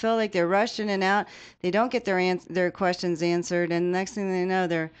people feel like they're rushed in and out. They don't get their questions answered, and next thing they know,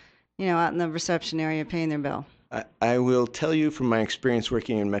 they're, out in the reception area paying their bill. I will tell you from my experience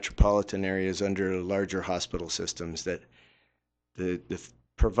working in metropolitan areas under larger hospital systems that the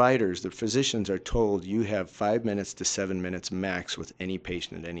providers, the physicians are told you have 5 minutes to 7 minutes max with any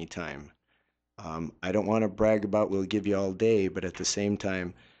patient at any time. I don't want to brag about we'll give you all day, but at the same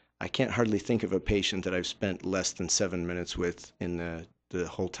time, I can't hardly think of a patient that I've spent less than 7 minutes with in the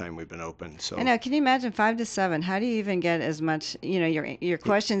whole time we've been open. So I know. Can you imagine 5 to 7? How do you even get as much, your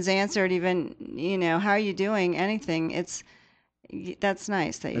questions answered? Even, how are you doing? Anything? That's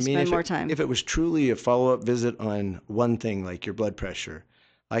nice that you spend more time. If it was truly a follow-up visit on one thing like your blood pressure,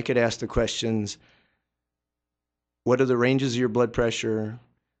 I could ask the questions, what are the ranges of your blood pressure?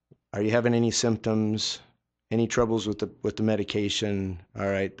 Are you having any symptoms? Any troubles with the medication? All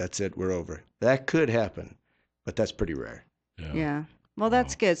right, that's it. We're over. That could happen, but that's pretty rare. Yeah. Well,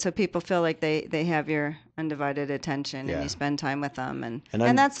 that's good. So people feel like they have your undivided attention and Yeah. you spend time with them, and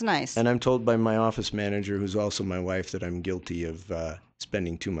I'm- that's nice. And I'm told by my office manager, who's also my wife, that I'm guilty of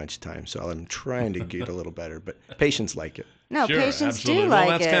spending too much time. So I'm trying to get a little better, but patients like it. No, Sure, patients absolutely. do Well,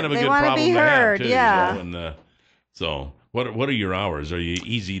 like that's it. kind of a They good want to problem be to have, heard. too, Yeah. And so, what are your hours? Are you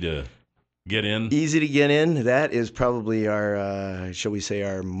easy to get in? Easy to get in. That is probably our, shall we say,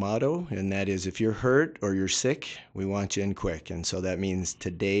 our motto. And that is if you're hurt or you're sick, we want you in quick. And so that means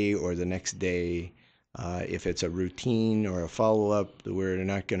today or the next day. If it's a routine or a follow-up, we're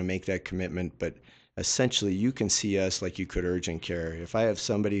not going to make that commitment. But essentially, you can see us like you could urgent care. If I have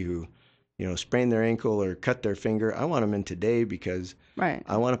somebody who, sprained their ankle or cut their finger, I want them in today because Right.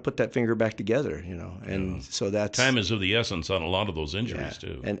 I want to put that finger back together, And so that's Time is of the essence on a lot of those injuries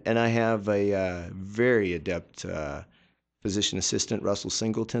too. And I have a very adept physician assistant, Russell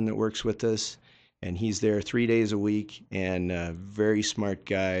Singleton, that works with us, and he's there 3 days a week, and a very smart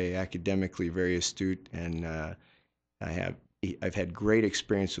guy, academically very astute, and I've had great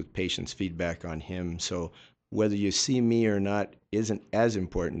experience with patients' feedback on him. So whether you see me or not isn't as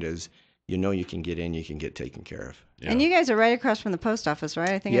important as you can get in, you can get taken care of. Yeah. And you guys are right across from the post office, right?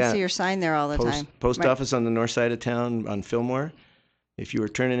 I think I Yeah. see your sign there all the time. Post Right. office on the north side of town on Fillmore. If you were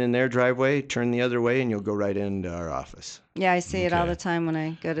turning in their driveway, turn the other way and you'll go right into our office. Yeah, I see it all Okay. the time when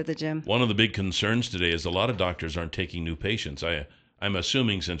I go to the gym. One of the big concerns today is a lot of doctors aren't taking new patients. I'm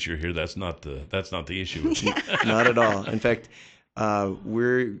assuming since you're here, that's not the issue. With you. Not at all. In fact,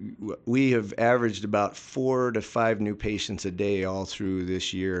 we have averaged about 4 to 5 new patients a day all through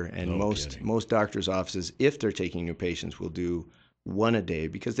this year, and No most kidding. most doctors' offices, if they're taking new patients, will do one a day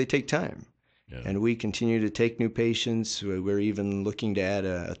because they take time. Yeah. And we continue to take new patients. We're even looking to add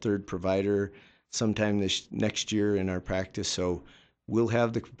a third provider sometime this next year in our practice. So we'll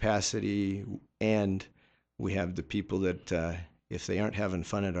have the capacity, and we have the people that if they aren't having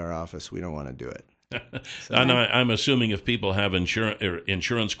fun at our office, we don't want to do it. And I'm assuming if people have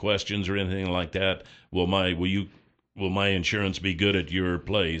insurance questions or anything like that, will my insurance be good at your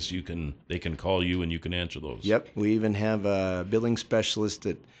place? They can call you and you can answer those. Yep, we even have a billing specialist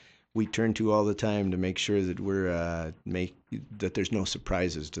that we turn to all the time to make sure that that there's no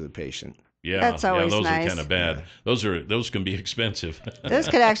surprises to the patient. Yeah, That's always those nice. are kind of bad. Those can be expensive. This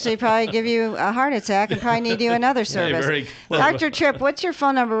could actually probably give you a heart attack and probably need you another service. very Dr. Tripp, what's your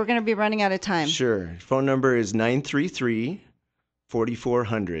phone number? We're going to be running out of time. Sure. Phone number is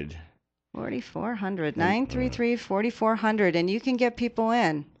 933-4400. 4400, 933-4400, and you can get people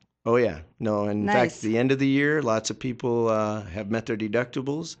in. Oh, yeah. No, in Nice. fact, the end of the year, lots of people have met their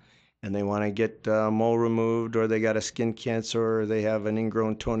deductibles, and they want to get a mole removed, or they got a skin cancer, or they have an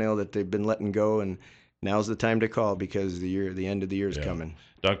ingrown toenail that they've been letting go, and now's the time to call because the end of the year is coming.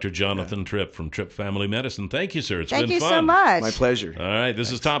 Dr. Jonathan Tripp from Tripp Family Medicine. Thank you, sir. It's Thank been you fun. so much. My pleasure. All right,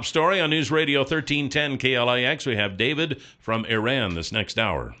 this is Top Story on News Radio 1310 KLIX. We have David from Iran this next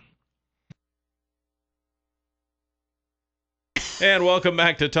hour. And welcome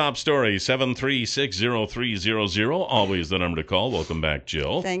back to Top Story, 7360300. Always the number to call. Welcome back,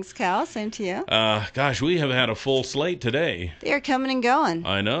 Jill. Thanks, Cal. Same to you. Gosh, we have had a full slate today. They're coming and going.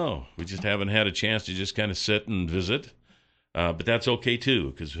 I know. We just haven't had a chance to just kind of sit and visit. But that's okay, too,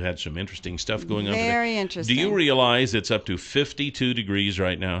 because we've had some interesting stuff going on today. Very interesting. Do you realize it's up to 52 degrees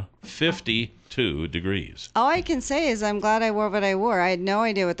right now? 52 degrees. All I can say is I'm glad I wore what I wore. I had no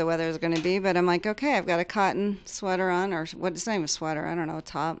idea what the weather was going to be, but I'm like, okay, I've got a cotton sweater on, or what is the name of sweater? I don't know,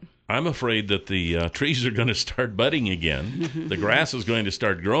 top. I'm afraid that the trees are going to start budding again. The grass is going to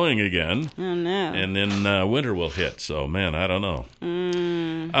start growing again. Oh, no. And then winter will hit. So, man, I don't know.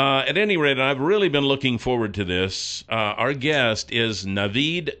 At any rate, I've really been looking forward to this. Our guest is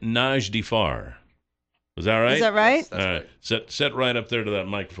Naveed Najdifar. Is that right? Is that right? That's All right. right. Sit right up there to that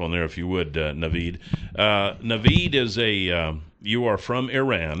microphone there, if you would, Naveed. Naveed is you are from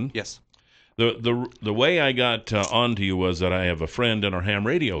Iran. Yes. The way I got onto you was that I have a friend in our ham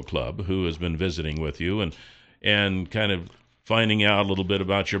radio club who has been visiting with you and kind of finding out a little bit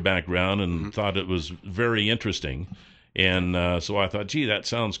about your background and thought it was very interesting. And so I thought, gee, that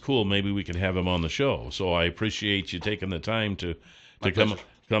sounds cool. Maybe we could have him on the show. So I appreciate you taking the time to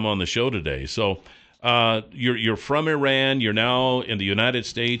come on the show today. So you're from Iran. You're now in the United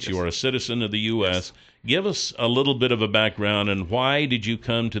States. Yes. You are a citizen of the U.S. Yes. Give us a little bit of a background and why did you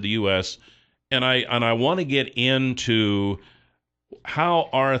come to the U.S.? And I want to get into how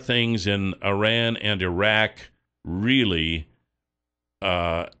are things in Iran and Iraq really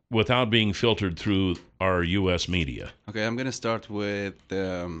without being filtered through our U.S. media. Okay, I'm going to start with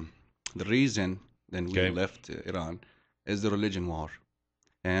the reason that we left Iran is the religion war.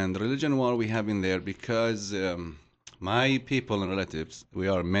 And the religion war we have in there because my people and relatives, we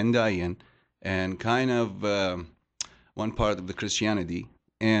are Mendayan and kind of one part of the Christianity.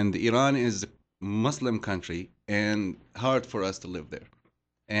 And Iran is a Muslim country and hard for us to live there.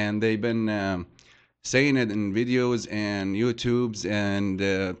 And they've been saying it in videos and YouTubes and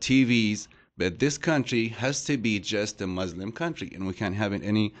TVs, but this country has to be just a Muslim country and we can't have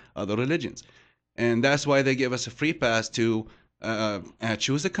any other religions. And that's why they give us a free pass to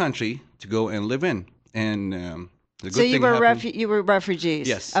choose a country to go and live in. And the good So you thing were happened, you were refugees?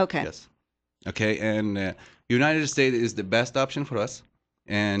 Yes. Okay. Yes. Okay, and United States is the best option for us.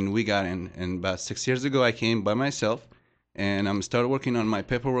 And we got in. And about 6 years ago, I came by myself, and I'm started working on my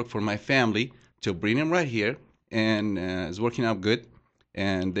paperwork for my family to bring them right here. And it's working out good.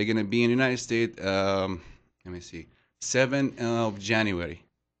 And they're gonna be in the United States. Let me see, 7th of January.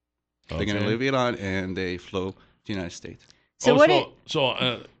 They're gonna live in Iran, and they flew to the United States. So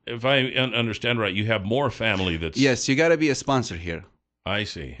if I understand right, you have more family that's... Yes, you gotta be a sponsor here. I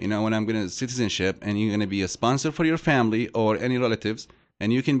see. You know, when I'm going to citizenship, and you're going to be a sponsor for your family or any relatives,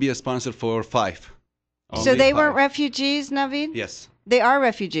 and you can be a sponsor for 5. So Only they 5. weren't refugees, Naveed? Yes. They are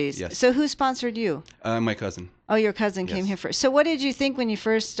refugees. Yes. So who sponsored you? My cousin. Oh, your cousin came Yes. here first. So what did you think when you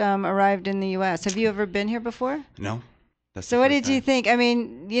first arrived in the U.S.? Have you ever been here before? No. That's So the what first did you time. think? I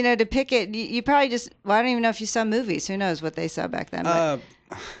mean, you know, to pick it, you probably just, well, I don't even know if you saw movies. Who knows what they saw back then. But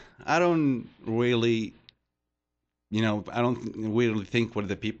I don't really, I don't really think what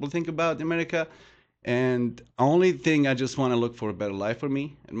the people think about America. And only thing I just want to look for a better life for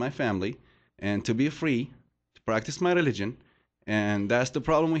me and my family, and to be free, to practice my religion. And that's the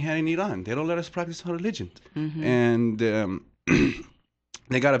problem we had in Iran. They don't let us practice our religion. And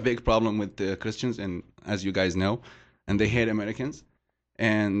they got a big problem with the Christians, and as you guys know, and they hate Americans.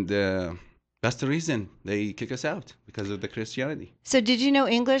 And that's the reason they kick us out, because of the Christianity. So did you know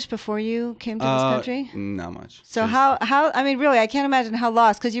English before you came to this country? Not much. So how, I mean, really, I can't imagine how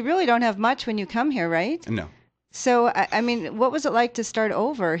lost, because you really don't have much when you come here, right? No. So, I mean, what was it like to start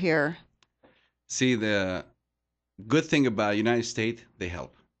over here? See, the good thing about United States, they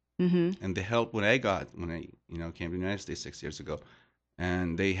help. Mm-hmm. And they helped when I came to the United States 6 years ago.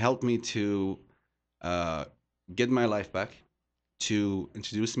 And they helped me to get my life back, to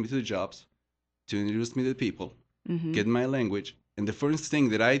introduce me to the jobs, to introduce me to the people, get my language. And the first thing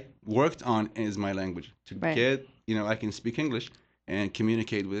that I worked on is my language, to get, I can speak English and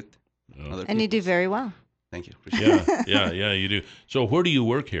communicate with other people. And you do very well. Thank you. Appreciate it. Yeah, you do. So where do you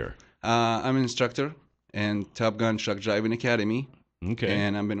work here? I'm an instructor in Top Gun Truck Driving Academy. Okay.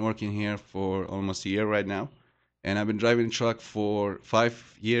 And I've been working here for almost a year right now. And I've been driving a truck for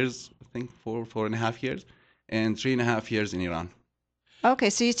 5 years, I think 4.5 years, and 3.5 years in Iran. Okay,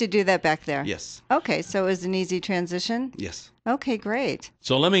 so you used to do that back there. Yes. Okay, so it was an easy transition. Yes. Okay, great.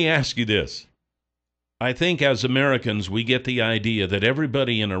 So let me ask you this. I think as Americans, we get the idea that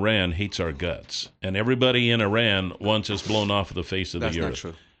everybody in Iran hates our guts, and everybody in Iran wants us blown off of the face of That's the not earth.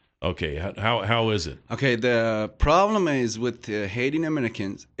 true. Okay, how is it? Okay, the problem is with hating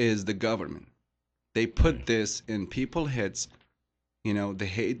Americans is the government. They put this in people's heads, the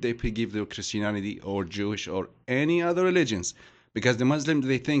hate they give to Christianity or Jewish or any other religions, because the Muslims,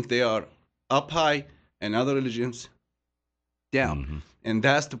 they think they are up high and other religions down. Mm-hmm. And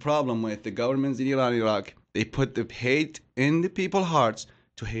that's the problem with the governments in Iran and Iraq. They put the hate in the people's hearts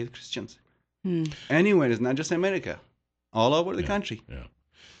to hate Christians. Anywhere, it's not just America, all over the country. Yeah.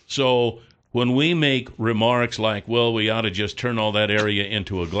 So when we make remarks like, well, we ought to just turn all that area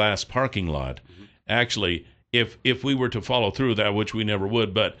into a glass parking lot, actually, if we were to follow through that, which we never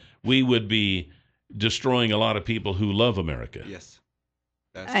would, but we would be destroying a lot of people who love America. Yes.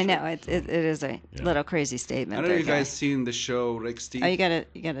 I know it is a little crazy statement. I don't know if you guys seen the show Rick Steve. Oh, you gotta.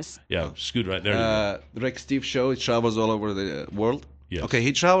 Yeah, scoot right there. Rick Steve show. He travels all over the world. Yes. Okay,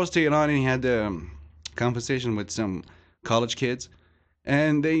 he travels to Iran and he had a conversation with some college kids,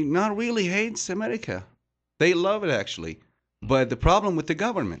 and they not really hates America. They love it actually, but the problem with the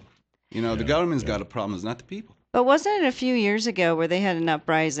government, the government's got a problem. It's not the people. But wasn't it a few years ago where they had an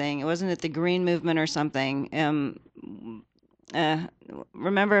uprising? Wasn't it the Green Movement or something?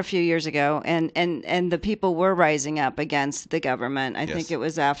 Remember a few years ago, and the people were rising up against the government. I think it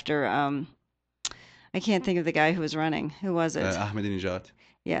was after, I can't think of the guy who was running. Who was it? Ahmadinejad.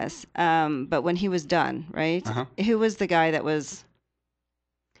 Yes. But when he was done, right? Uh-huh. Who was the guy that was?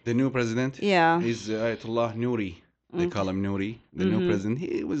 The new president? Yeah. He's Ayatollah Nouri. They call him Nouri, the new president.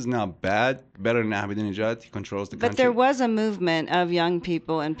 He was not bad. Better than Ahmadinejad. He controls the country. But there was a movement of young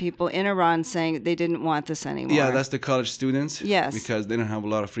people and people in Iran saying they didn't want this anymore. Yeah, that's the college students. Yes. Because they don't have a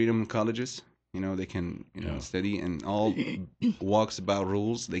lot of freedom in colleges. They can study and all walks about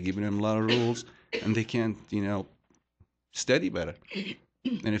rules. They give them a lot of rules, and they can't study better.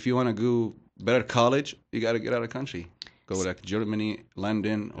 And if you want to go better college, you got to get out of country. Go like Germany,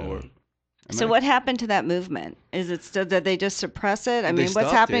 London, or America. So what happened to that movement? Is it still, did they just suppress it? I mean,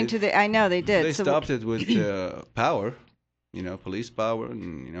 what's happening to the? I know they did. They stopped it with power, police power,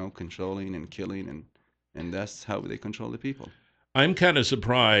 and controlling and killing, and that's how they control the people. I'm kind of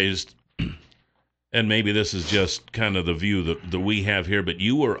surprised, and maybe this is just kind of the view that we have here, but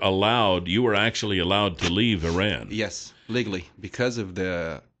you were actually allowed to leave Iran. Yes, legally, because of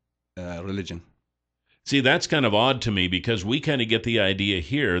the religion. See, that's kind of odd to me because we kind of get the idea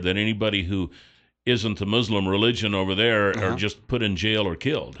here that anybody who isn't the Muslim religion over there are just put in jail or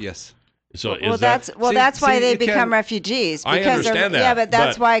killed. Yes. So that's why they become refugees. I understand that. Yeah, but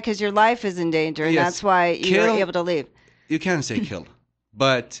that's why, because your life is in danger, and that's why you were able to leave. You can't say kill,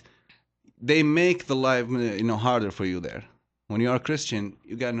 but they make the life harder for you there. When you are a Christian,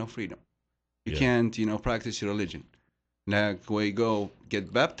 you got no freedom. You can't practice your religion. Like when you go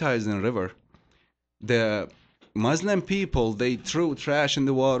get baptized in a river, the Muslim people, they throw trash in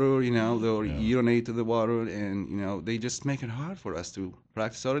the water, they urinate to the water, and they just make it hard for us to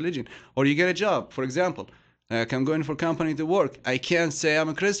practice our religion. Or you get a job, for example, like I'm going for a company to work. I can't say I'm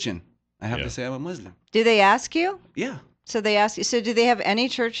a Christian. I have to say I'm a Muslim. Do they ask you? Yeah. So they ask you. So do they have any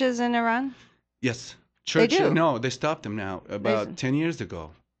churches in Iran? Yes. Church, they do? No, they stopped them now about 10 years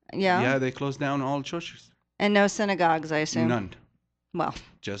ago. Yeah. Yeah, they closed down all churches. And no synagogues, I assume. None. Well.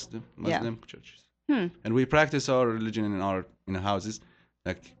 Just the Muslim churches. And we practice our religion in our houses.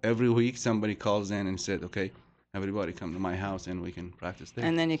 Like every week, somebody calls in and said, "Okay, everybody come to my house and we can practice there."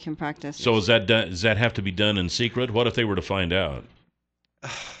 And then you can practice. So is that done, does that have to be done in secret? What if they were to find out?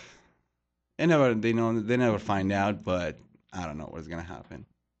 They never find out, but I don't know what's gonna happen.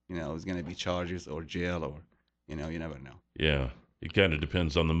 It's gonna be charges or jail or, you never know. Yeah, it kind of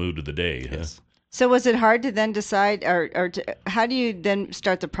depends on the mood of the day. Yes. Huh? So was it hard to then decide, or how do you then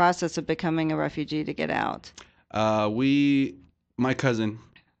start the process of becoming a refugee to get out? My cousin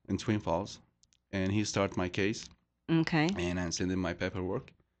in Twin Falls, and he started my case. Okay. And I sent him my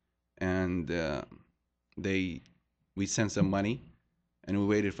paperwork, and we sent some money, and we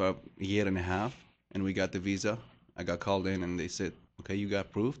waited for a year and a half, and we got the visa. I got called in, and they said, "Okay, you got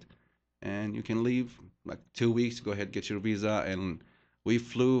approved, and you can leave like 2 weeks. Go ahead, get your visa." And we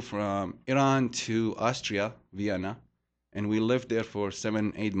flew from Iran to Austria, Vienna, and we lived there for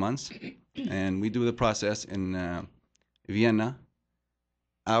 7-8 months. And we do the process in Vienna.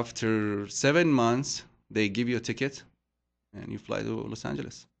 After 7 months, they give you a ticket, and you fly to Los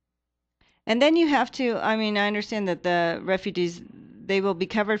Angeles. And then you have to, I understand that the refugees, they will be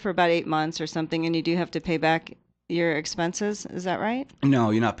covered for about 8 months or something, and you do have to pay back your expenses. Is that right?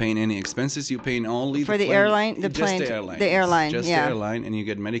 No, you're not paying any expenses. You're paying only For the plane, airline, just plane, the airline. the airline, Just yeah. the airline, and you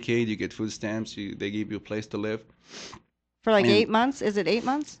get Medicaid, you get food stamps, they give you a place to live. For like And- 8 months? Is it 8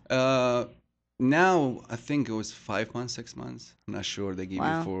 months? Now I think it was 5 months, 6 months. I'm not sure. They give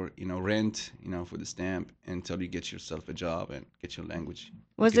Wow. you for rent, for the stamp until you get yourself a job and get your language.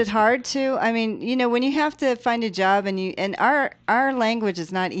 Was Because- it hard to? I mean, when you have to find a job and our language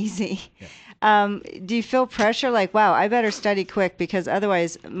is not easy. Yeah. Do you feel pressure like, wow, I better study quick because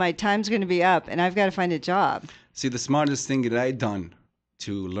otherwise my time's going to be up and I've got to find a job? See, the smartest thing that I done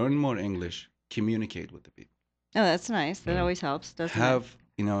to learn more English, communicate with the people. Oh, that's nice. That always helps, doesn't it? Have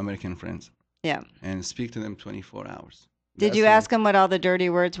American friends Yeah. and speak to them 24 hours. Did you ask them what all the dirty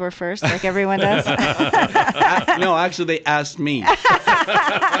words were first, like everyone does? No, actually, they asked me.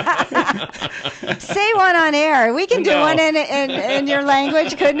 Say one on air. We can do No. one in your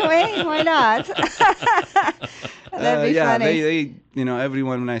language, couldn't we? Why not? That'd be yeah, funny. they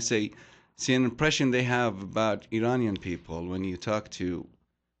everyone, when I say, see, an impression they have about Iranian people when you talk to,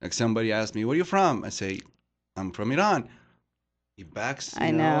 like somebody asked me, where are you from? I say, I'm from Iran. He backs,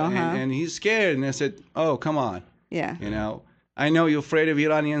 I know, and he's scared. And I said, oh, come on. Yeah. I know you're afraid of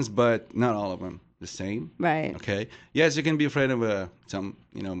Iranians, but not all of them the same. Right. Okay. Yes, you can be afraid of some,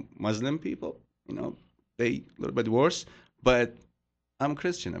 Muslim people. They a little bit worse. But I'm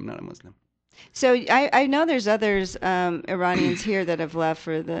Christian. I'm not a Muslim. So I know there's others Iranians here that have left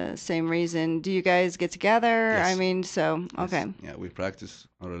for the same reason. Do you guys get together? Yes. I mean, so okay. Yes. Yeah, we practice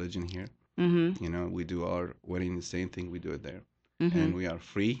our religion here. Mhm. We do our wedding, the same thing. We do it there, Mhm. and we are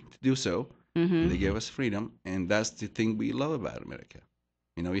free to do so. Mhm. They give us freedom, and that's the thing we love about America.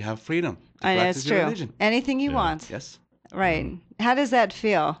 You have freedom to I know practice it's your true. religion. Anything you Yeah. want. Yes. Right. How does that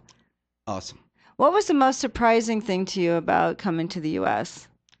feel? Awesome. What was the most surprising thing to you about coming to the U.S.?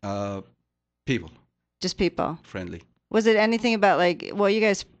 People, Just people. friendly. Was it anything about well, you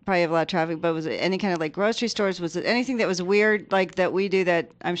guys probably have a lot of traffic, but was it any kind of like grocery stores? Was it anything that was weird like that we do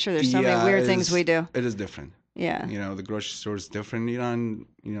that I'm sure there's so many weird things we do? It is different. Yeah. The grocery store is different in Iran.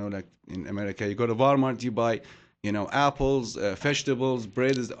 Like in America, you go to Walmart, you buy, apples, vegetables,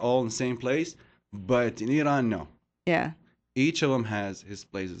 bread is all in the same place. But in Iran, no. Yeah. Each of them has his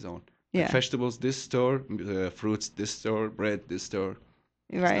place his own. Yeah. Vegetables, this store, fruits, this store, bread, this store.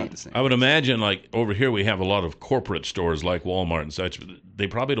 It's Right. not the same. I would imagine, like over here, we have a lot of corporate stores like Walmart and such. But they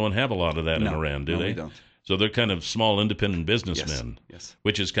probably don't have a lot of that in Iran, do no, they? we don't. So they're kind of small, independent businessmen, Yes.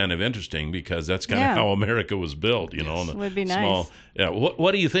 which is kind of interesting because that's kind Yeah. of how America was built. Yes. On the Would be small. nice. Yeah.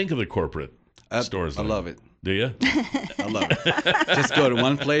 What do you think of the corporate stores? I there? love it. Do you? I love it. Just go to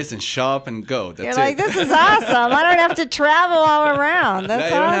one place and shop and go. That's You're it. like, this is awesome. I don't have to travel all around. That's you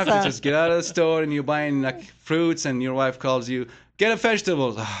don't awesome. have to just get out of the store and you're buying like fruits and your wife calls you, get a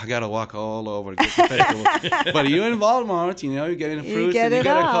vegetables. Oh, I gotta walk all over to get the vegetables. But you in Walmart, you're getting You fruits get and you it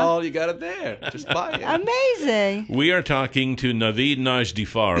got a all. call, you got it there. Just buy it. Amazing. We are talking to Naveed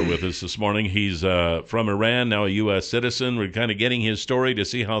Najdifar with us this morning. He's from Iran, now a U.S. citizen. We're kind of getting his story to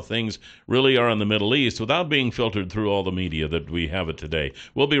see how things really are in the Middle East without being filtered through all the media that we have it today.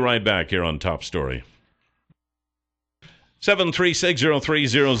 We'll be right back here on Top Story.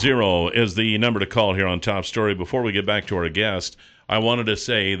 7360300 is the number to call here on Top Story. Before we get back to our guest, I wanted to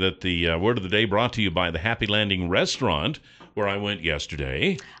say that the word of the day brought to you by the Happy Landing Restaurant, where I went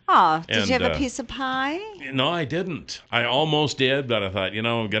yesterday. Oh, did And, you have a piece of pie? No, I didn't. I almost did, but I thought, I'm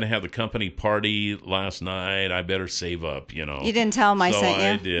going to have the company party last night. I better save up, You didn't tell them I so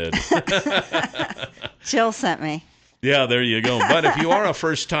sent you? I did. Jill sent me. Yeah, there you go. But if you are a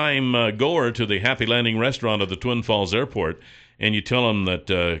first-time goer to the Happy Landing Restaurant at the Twin Falls Airport, and you tell them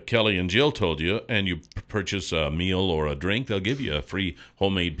that Kelly and Jill told you, and you purchase a meal or a drink, they'll give you a free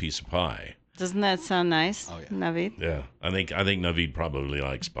homemade piece of pie. Doesn't that sound nice, Oh, yeah. Naveed? Yeah, I think Naveed probably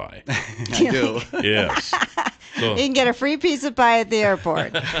likes pie. I do. Yes. So, You can get a free piece of pie at the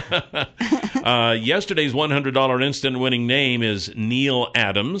airport. yesterday's $100 instant winning name is Neil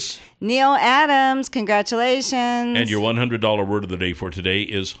Adams. Neil Adams, congratulations. And your $100 word of the day for today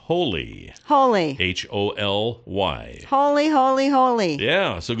is holy. Holy. H-O-L-Y. Holy, holy, holy.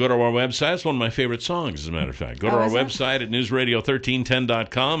 Yeah, so go to our website. It's one of my favorite songs, as a matter of fact. Go to Oh, our is it? website at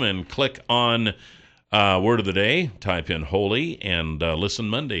newsradio1310.com and click on Word of the Day. Type in holy and listen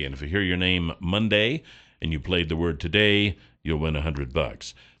Monday. And if you hear your name Monday and you played the word today, you'll win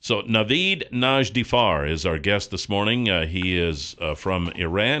 $100. So Naveed Najdifar is our guest this morning. He is from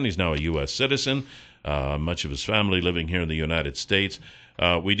Iran. He's now a U.S. citizen. Much of his family living here in the United States.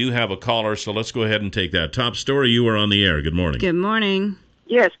 We do have a caller, so let's go ahead and take that. Top Story, you are on the air. Good morning. Good morning.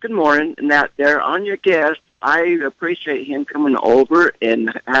 Yes, good morning. And that there on your guest, I appreciate him coming over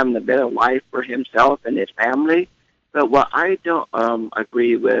and having a better life for himself and his family. But what I don't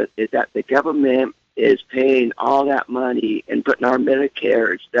agree with is that the government is paying all that money and putting our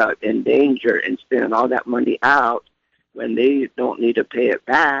Medicare stuff in danger and spending all that money out when they don't need to pay it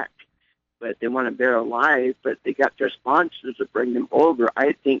back, but they want to bear alive, but they got their sponsors to bring them over.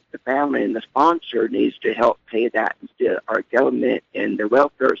 I think the family and the sponsor needs to help pay that instead of our government and the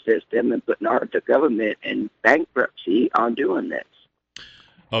welfare system and putting the government in bankruptcy on doing this.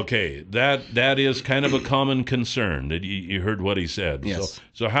 Okay, that is kind of a common concern. That you heard what he said. Yes.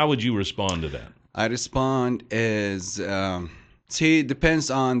 So how would you respond to that? I respond is, see, it depends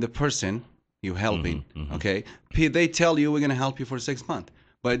on the person you're helping, okay? They tell you we're going to help you for 6 months,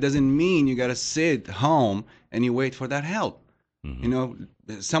 but it doesn't mean you got to sit home and you wait for that help. You know,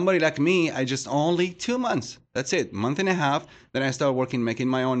 somebody like me, I just only 2 months. That's it, month and a half. Then I start working, making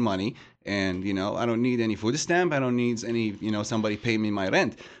my own money. And, you know, I don't need any food stamp. I don't need any, you know, somebody pay me my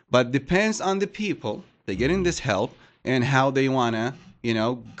rent. But depends on the people. They getting this help and how they want to, you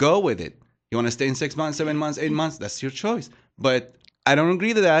know, go with it. You want to stay in 6 months, 7 months, 8 months, that's your choice. But I don't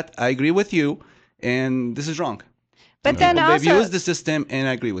agree to that. I agree with you. And this is wrong. But then they've also, used the system, and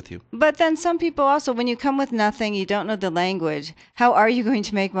I agree with you. but then some people also, when you come with nothing, you don't know the language. How are you going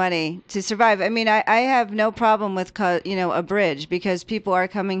to make money to survive? I mean, I have no problem with a bridge because people are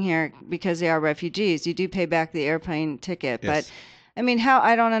coming here because they are refugees. You do pay back the airplane ticket, Yes. but I mean,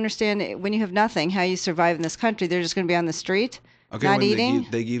 I don't understand when you have nothing, how you survive in this country. They're just going to be on the street, Okay, not when eating.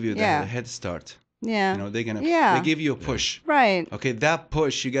 they give you the Yeah. head start. Yeah. You know, they give you a push. Right. Okay, that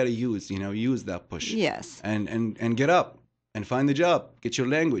push you got to use that push. Yes. And get up and find a job, get your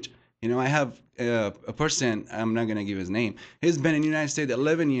language. You know, I have a person, I'm not going to give his name. He's been in the United States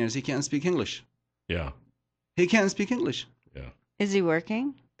 11 years. He can't speak English. Yeah. He can't speak English. Yeah. Is he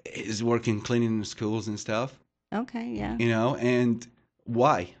working? He's working cleaning schools and stuff, Okay. Yeah. you know, and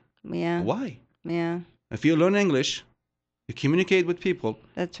why? Yeah. Why? Yeah. If you learn English, you communicate with people,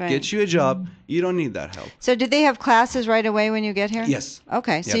 That's right. get you a job, you don't need that help. So, did they have classes right away when you get here? Yes.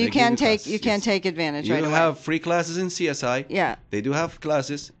 Okay. So Yeah, you they can give you take classes, can yes. take advantage You right away. have free classes in CSI. Yeah. They do have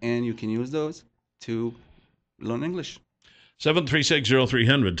classes, and you can use those to learn English.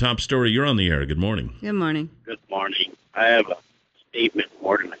 7360300, top story. You're on the air. Good morning. Good morning. Good morning. I have a statement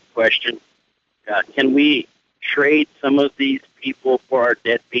more than a question. Can we trade some of these people for our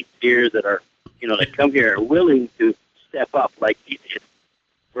deadbeats here that are, that come here and are willing to step up like he did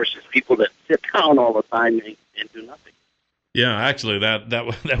versus people that sit down all the time and do nothing? Yeah, actually,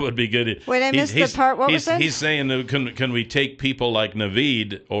 that would be good. Wait, I missed the part. What was that? He's saying, can we take people like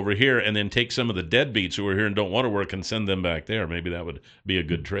Naveed over here and then take some of the deadbeats who are here and don't want to work and send them back there? Maybe that would be a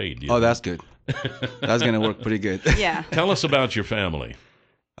good trade. Oh, that's good. That's going to work pretty good. Yeah. Tell us about your family.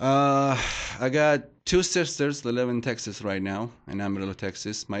 I got 2 sisters that live in Texas right now, in Amarillo,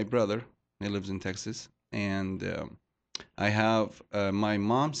 Texas. My brother, he lives in Texas. And I have my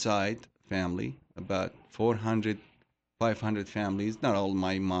mom's side family, about 400, 500 families. Not all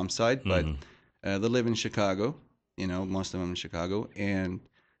my mom's side, but they live in Chicago. Most of them in Chicago. And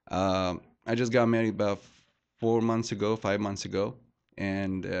I just got married about 5 months ago.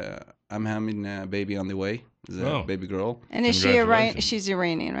 And I'm having a baby on the way. It's a baby girl. And is she Iranian? She's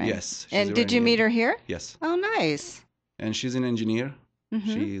Iranian, right? Yes. And did you meet her here? Yes. Oh, nice. And she's an engineer.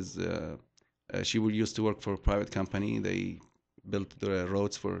 Mm-hmm. She used to work for a private company. They built the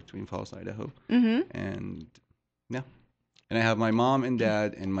roads for Twin Falls, Idaho. Mm-hmm. And yeah. And I have my mom and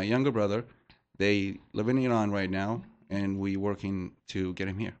dad and my younger brother. They live in Iran right now, and we working to get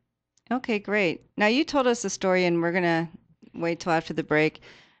him here. Okay, great. Now you told us the story, and we're gonna wait till after the break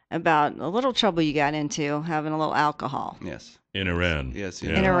about a little trouble you got into having a little alcohol. Yes. In Iran. Yes.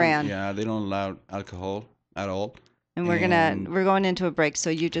 In Iran. Yeah, they don't allow alcohol at all. And we're going into a break, so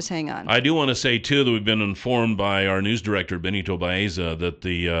you just hang on. I do want to say too that we've been informed by our news director Benito Baeza that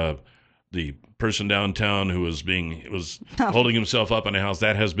the person downtown who was holding himself up in a house,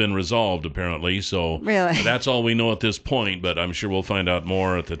 that has been resolved apparently. So really, that's all we know at this point. But I'm sure we'll find out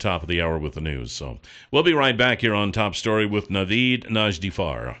more at the top of the hour with the news. So we'll be right back here on Top Story with Naveed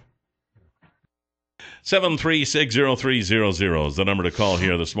Najdifar. 7360300 is the number to call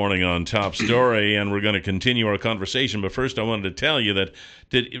here this morning on Top Story, and we're going to continue our conversation. But first, I wanted to tell you that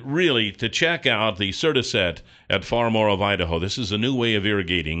to check out the Certiset at Far More of Idaho. This is a new way of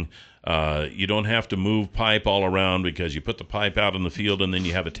irrigating. You don't have to move pipe all around because you put the pipe out in the field, and then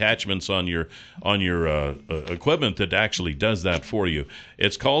you have attachments on your equipment that actually does that for you.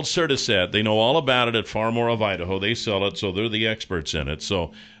 It's called Certiset. They know all about it at Far More of Idaho. They sell it, so they're the experts in it.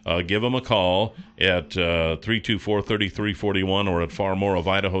 So give them a call at 324-3341 or at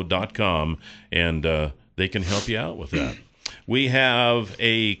farmoreofidaho.com, and they can help you out with that. We have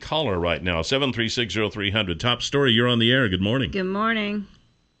a caller right now, 7360300. Top story, you're on the air. Good morning. Good morning.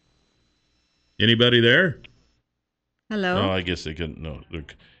 Anybody there? Hello. Oh, I guess they couldn't. No.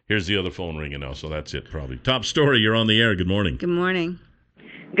 Here's the other phone ringing now, so that's it probably. Top story, you're on the air. Good morning. Good morning.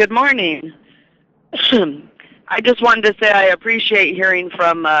 Good morning. I just wanted to say I appreciate hearing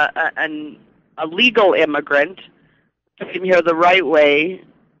from a legal immigrant who came here the right way,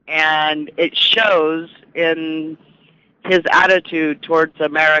 and it shows in his attitude towards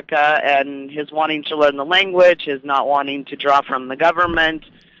America and his wanting to learn the language, his not wanting to draw from the government.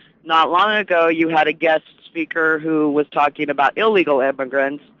 Not long ago, you had a guest speaker who was talking about illegal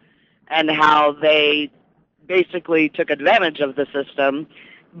immigrants and how they basically took advantage of the system,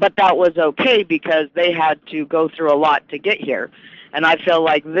 but that was okay because they had to go through a lot to get here. And I feel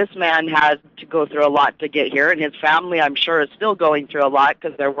like this man had to go through a lot to get here, and his family, I'm sure, is still going through a lot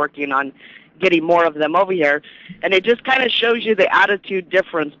because they're working on getting more of them over here. And it just kind of shows you the attitude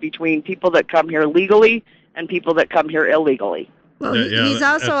difference between people that come here legally and people that come here illegally. Well, he's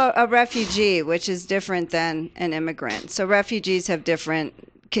also a refugee, which is different than an immigrant. So refugees have different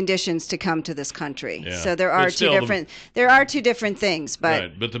conditions to come to this country. Yeah. So there are two different things, but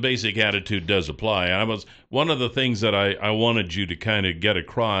right, but the basic attitude does apply. One of the things that I wanted you to kind of get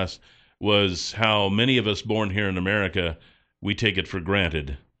across was how many of us born here in America, we take it for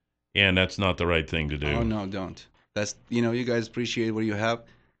granted, and that's not the right thing to do. Oh no, don't. That's you guys appreciate what you have,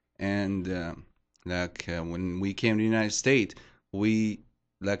 and when we came to the United States, we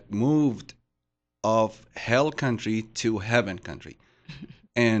moved of hell country to heaven country.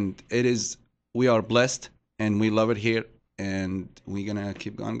 And we are blessed, and we love it here, and we're going to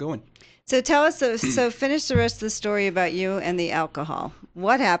keep on going. So tell us, so finish the rest of the story about you and the alcohol.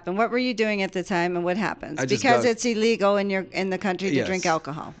 What happened? What were you doing at the time, and what happens? Because it's illegal in the country to drink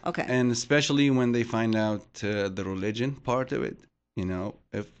alcohol. Okay. And especially when they find out the religion part of it,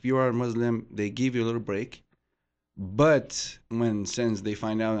 if you are a Muslim, they give you a little break. But since they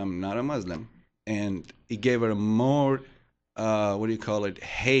find out I'm not a Muslim, and it gave her more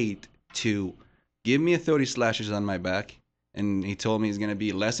hate to give me 30 slashes on my back, and he told me it's going to be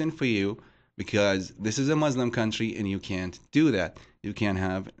a lesson for you because this is a Muslim country and you can't do that. You can't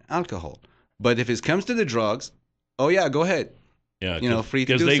have alcohol. But if it comes to the drugs, oh yeah, go ahead. Yeah, free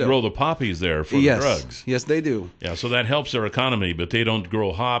to do so. Because they grow the poppies there for the drugs. Yes, they do. Yeah, so that helps their economy, but they don't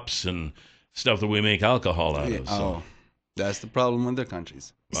grow hops and stuff that we make alcohol out of. So. Oh, that's the problem with their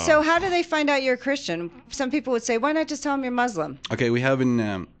countries. Wow. So how do they find out you're a Christian? Some people would say, why not just tell them you're Muslim? Okay, we have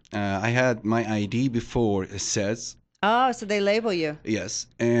I had my ID before it says. Oh, so they label you. Yes,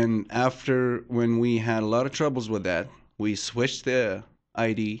 and after when we had a lot of troubles with that, we switched the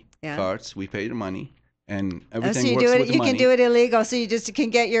ID cards. We paid the money, and everything works with the money. You can do it illegal, so you just can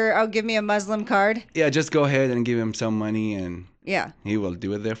get give me a Muslim card? Yeah, just go ahead and give him some money, and yeah, he will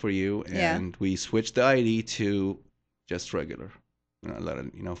do it there for you. And we switched the ID to just regular.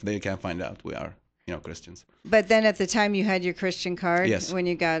 If they can't find out we are, Christians. But then at the time you had your Christian card when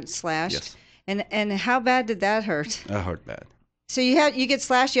you got slashed. Yes. And how bad did that hurt? That hurt bad. So you get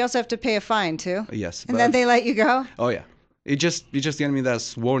slashed, you also have to pay a fine too? Yes. And then they let you go? Oh yeah. You just gave me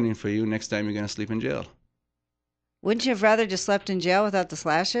that warning for you. Next time you're gonna sleep in jail. Wouldn't you have rather just slept in jail without the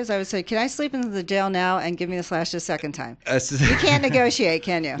slashes? I would say, can I sleep in the jail now and give me the slashes a second time? You can't negotiate,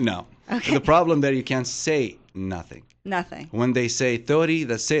 can you? No. Okay. The problem that you can't say nothing. Nothing. When they say 30,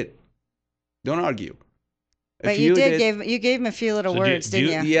 that's it. Don't argue. But you gave him a few little words,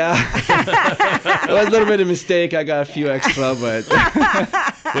 didn't you? Yeah. It was a little bit of a mistake. I got a few extra, but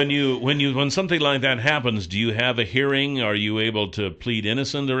when something like that happens, do you have a hearing? Are you able to plead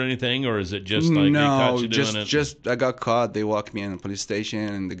innocent or anything, or is it just like they caught you doing it? Just I got caught. They walked me in the police station,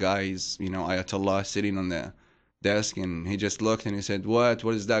 and the guy's Ayatollah sitting on the desk, and he just looked and he said, "What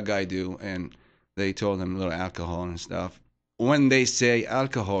does that guy do?" And they told him a little alcohol and stuff. When they say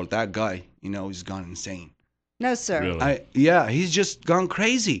alcohol, that guy, he's gone insane. No, sir. Really? He's just gone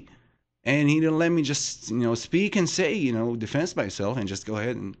crazy. And he didn't let me just, speak and say, defense myself and just go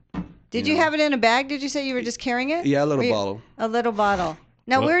ahead and... Did you have it in a bag? Did you say you were just carrying it? Yeah, a little bottle. A little bottle.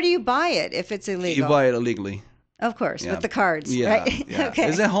 Now, where do you buy it if it's illegal? You buy it illegally. Of course, with the cards, yeah, right? Yeah. Okay.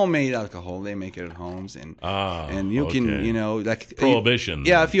 It's a homemade alcohol. They make it at homes. And you can, Prohibition.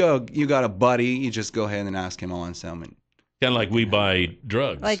 If you got a buddy, you just go ahead and ask him on some. Kind of like we buy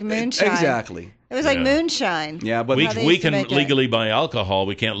drugs. Like moonshine. Exactly. It was like moonshine. Yeah, but we can legally buy alcohol.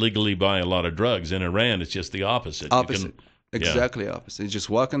 We can't legally buy a lot of drugs. In Iran, it's just the opposite. Exactly opposite. You just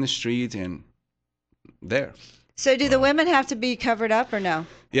walk on the street and there. So do the women have to be covered up or no?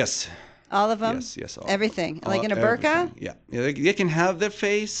 Yes. All of them? Yes, all. Everything? Like in a Everything. burqa? Yeah. They can have their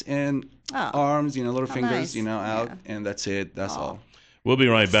face and arms, little How fingers, nice. out, and that's it. That's all. We'll be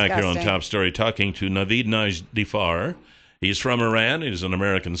right back here on Disgusting. Top Story talking to Naveed Najdifar. He's from Iran. He's an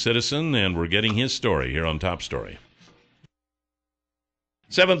American citizen, and we're getting his story here on Top Story.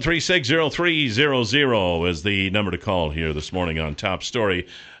 7360300 is the number to call here this morning on Top Story.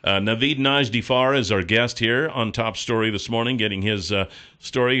 Naveed Najdifar is our guest here on Top Story this morning, getting his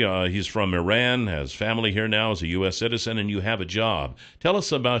story. He's from Iran, has family here now, is a U.S. citizen, and you have a job. Tell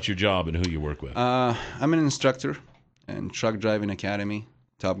us about your job and who you work with. I'm an instructor in Truck Driving Academy,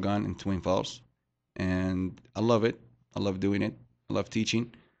 Top Gun in Twin Falls, and I love it. I love doing it. I love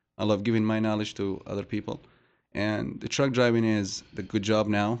teaching. I love giving my knowledge to other people. And the truck driving is the good job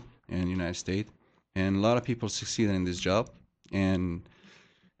now in the United States, and a lot of people succeed in this job, and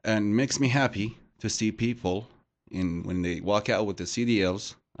makes me happy to see people when they walk out with the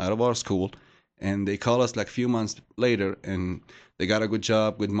CDLs out of our school, and they call us like a few months later, and they got a good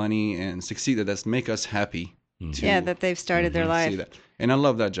job, good money, and succeeded. That's make us happy. That they've started their life. See that. And I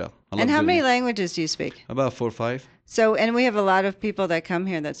love that job. And how many languages do you speak? About 4 or 5. So, and we have a lot of people that come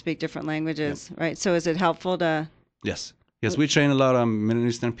here that speak different languages, right? So is it helpful to... Yes, we train a lot of Middle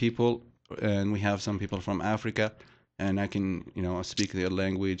Eastern people, and we have some people from Africa, and I can, speak their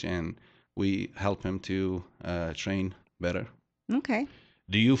language, and we help them to train better. Okay.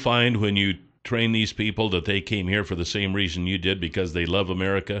 Do you find when you train these people that they came here for the same reason you did, because they love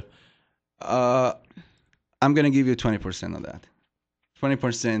America? I'm going to give you 20% of that.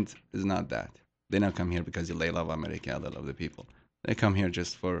 20% is not that. They don't come here because they love America, they love the people. They come here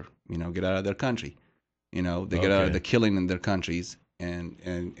just for, get out of their country. They get out of the killing in their countries, and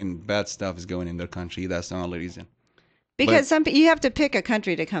bad stuff is going in their country. That's the only reason. Because you have to pick a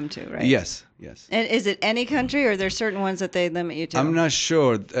country to come to, right? Yes. And is it any country, or are there certain ones that they limit you to? I'm not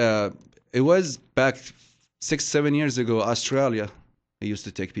sure. It was back 6-7 years ago, Australia. They used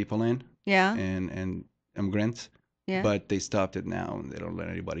to take people in. Yeah. And immigrants. Yeah. But they stopped it now, and they don't let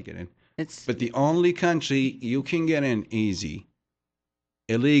anybody get in. But the only country you can get in easy,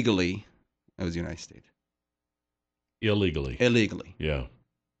 illegally, is the United States. Illegally. Yeah.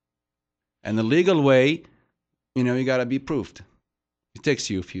 And the legal way, you got to be proved. It takes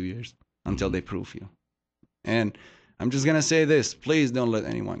you a few years until they prove you. And I'm just going to say this. Please don't let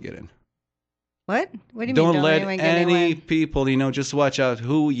anyone get in. What? What do you mean don't don't let anyone get any in? people, just watch out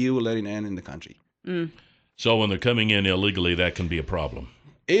who you letting in the country. So when they're coming in illegally, that can be a problem.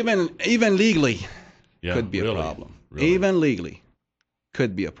 Even legally could be really? A problem. Really? Even legally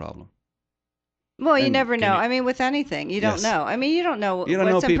could be a problem. Well, you never know. I mean, with anything, you don't know. I mean, you don't know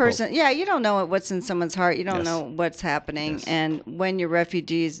what's in person. Yeah, you don't know what's in someone's heart. You don't know what's happening. Yes. And when you're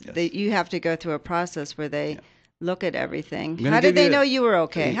refugees, you have to go through a process where they look at everything. How did they know you were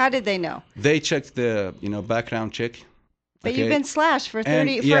okay? How did they know? They checked the background check. But you've been slashed for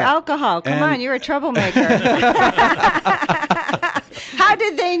alcohol. Come on, you're a troublemaker. How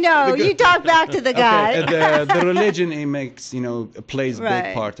did they know? You talk back to the guy. Okay. The religion plays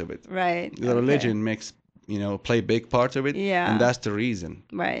big part of it. Right. The religion makes play big part of it. Yeah. And that's the reason.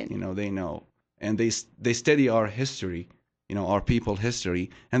 Right. They know, and they study our history, our people history,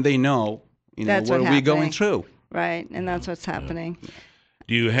 and they know what we're going through. Right, and that's what's happening. Yeah.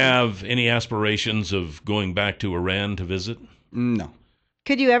 Do you have any aspirations of going back to Iran to visit? No.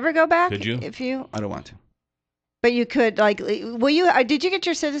 Could you ever go back? Could you? I don't want to. But you could, will you? Did you get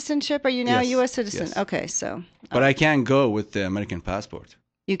your citizenship? Are you now a U.S. citizen? Yes. Okay, so. But I can't go with the American passport.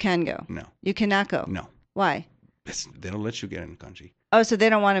 You can go. No. You cannot go. No. Why? They don't let you get in the country. Oh, so they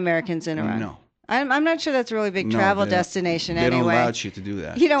don't want Americans in Iran? No. I'm not sure that's a really big travel destination anyway. They don't allow you to do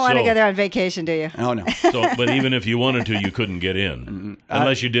that. You don't want to go there on vacation, do you? Oh, no. But even if you wanted to, you couldn't get in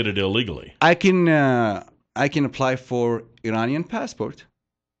unless you did it illegally. I can apply for Iranian passport.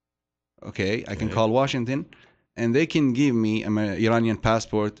 Okay, I can call Washington, and they can give me an Iranian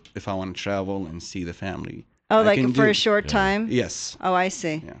passport if I want to travel and see the family. Oh, for a short time? Yes. Oh, I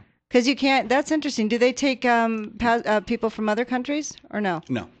see. Yeah. Because you can't. That's interesting. Do they take people from other countries or no?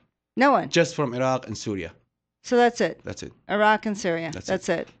 No. No one. Just from Iraq and Syria. So that's it. That's it. Iraq and Syria. That's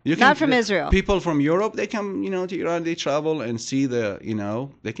it. Not from Israel. People from Europe, they come, to Iran. They travel and see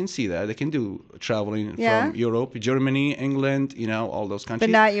they can see that. They can do traveling from Europe, Germany, England, all those countries.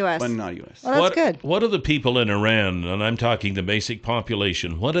 But not U.S. But not U.S. Well, that's good. What do the people in Iran, and I'm talking the basic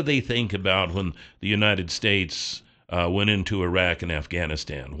population, what do they think about when the United States went into Iraq and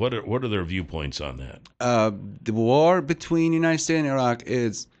Afghanistan? What are their viewpoints on that? The war between the United States and Iraq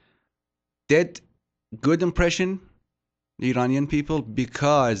is did good impression, the Iranian people,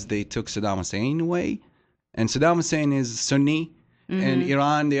 because they took Saddam Hussein away. And Saddam Hussein is Sunni, In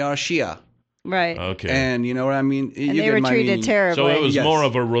Iran, they are Shia. Right. Okay. And you know what I mean? And they were treated terribly. So it was Yes. more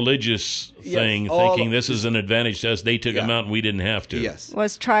of a religious thing, thinking this is an advantage to us. They took them out and we didn't have to. Yes.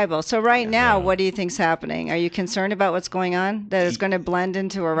 Was tribal. So right now, what do you think's happening? Are you concerned about what's going on? That it's going to blend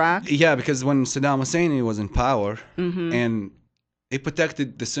into Iraq? Yeah, because when Saddam Hussein was in power, and it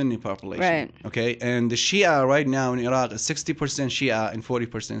protected the Sunni population. Right. Okay, and the Shia right now in Iraq is 60% Shia and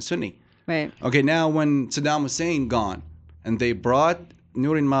 40% Sunni. Right. Okay, now when Saddam Hussein gone, and they brought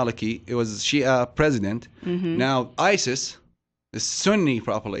Nurin Maliki, it was Shia president. Now ISIS, the Sunni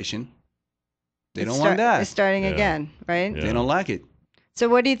population, they don't want that. It's starting again, right? They don't like it. So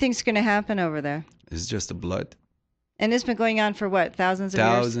what do you think's going to happen over there? It's just the blood. And it's been going on for what, thousands of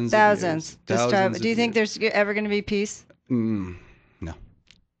years? Thousands. Do you think there's ever going to be peace? No.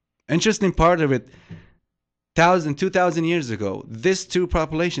 Interesting part of it, 2,000 years ago, these two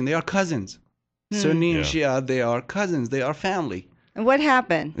populations, they are cousins. Sunni and Shia, they are cousins. They are family. And what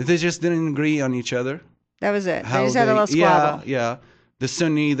happened? They just didn't agree on each other. That was it. They just had a little squabble. Yeah. The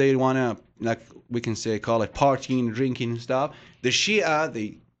Sunni, they want to, like we can say, call it partying, drinking and stuff. The Shia,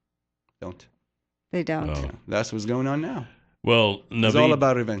 they don't. They don't. Oh. That's what's going on now. Well, Naveed, it's all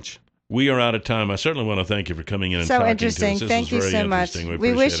about revenge. We are out of time. I certainly want to thank you for coming in and so talking interesting. to us. Thank you so much.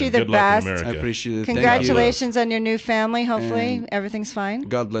 We wish you the Good luck best. in America. I appreciate it. Congratulations on your new family. Hopefully everything's fine.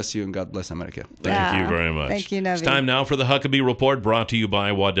 God bless you and God bless America. Thank you very much. Thank you, Naveed. It's time now for the Huckabee Report, brought to you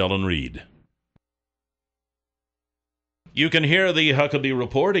by Waddell & Reed. You can hear the Huckabee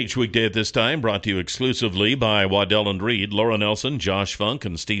Report each weekday at this time, brought to you exclusively by Waddell & Reed. Laura Nelson, Josh Funk,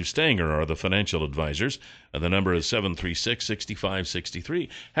 and Steve Stanger are the financial advisors. The number is 736-6563.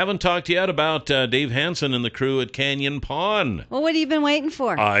 Haven't talked yet about Dave Hansen and the crew at Canyon Pond. Well, what have you been waiting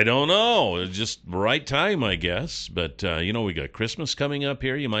for? I don't know. It's just right time, I guess. But, we got Christmas coming up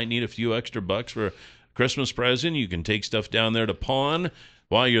here. You might need a few extra bucks for a Christmas present. You can take stuff down there to pawn.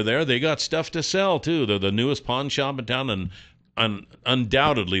 While you're there, they got stuff to sell, too. They're the newest pawn shop in town and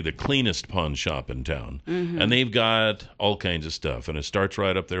undoubtedly the cleanest pawn shop in town. And they've got all kinds of stuff. And it starts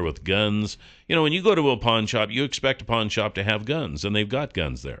right up there with guns. You know, when you go to a pawn shop, you expect a pawn shop to have guns, and they've got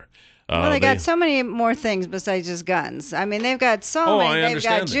guns there. Well, they got so many more things besides just guns. I mean, they've got so many. They've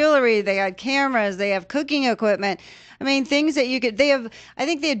got jewelry. They got cameras. They have cooking equipment. I mean, things that you could. I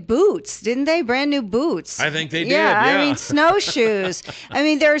think they had boots, didn't they? Brand new boots. I think they did. Yeah. I mean, snowshoes. I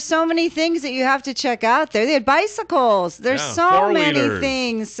mean, there are so many things that you have to check out there. They had bicycles. There's so many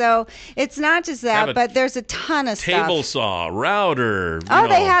things. So it's not just that, but there's a ton of stuff. Table saw, router.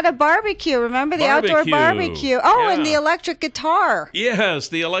 They had a barbecue. Remember the outdoor barbecue? And the electric guitar. Yes,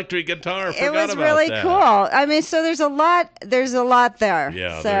 the electric guitar. It was really cool. I mean, so there's a lot there.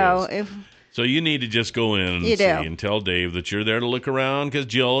 Yeah. So So you need to just go in and see and tell Dave that you're there to look around because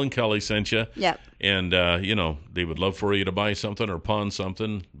Jill and Kelly sent you. Yep. And, they would love for you to buy something or pawn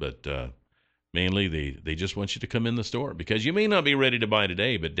something, but mainly they just want you to come in the store because you may not be ready to buy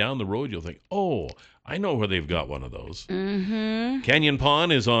today, but down the road you'll think, oh, I know where they've got one of those. Canyon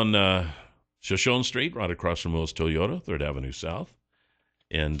Pawn is on Shoshone Street, right across from Will's Toyota, 3rd Avenue South.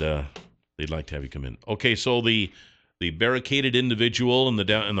 And they'd like to have you come in. Okay, so the barricaded individual in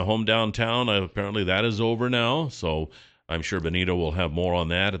the home downtown, apparently that is over now. So I'm sure Benito will have more on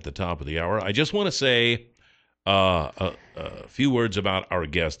that at the top of the hour. I just want to say a few words about our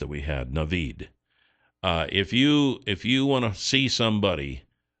guest that we had, Naveed. If you want to see somebody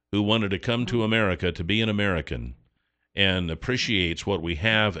who wanted to come to America to be an American and appreciates what we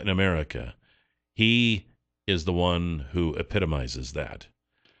have in America, he is the one who epitomizes that.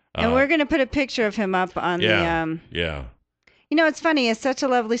 And we're going to put a picture of him up on the... Yeah. You know, it's funny. He has such a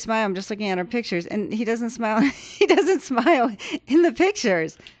lovely smile. I'm just looking at our pictures, and he doesn't smile. He doesn't smile in the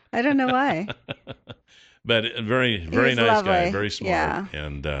pictures. I don't know why. But a very, very nice guy, very smart. Yeah.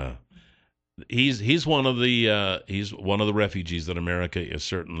 And he's one of the refugees that America is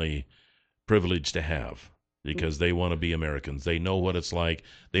certainly privileged to have because they want to be Americans. They know what it's like.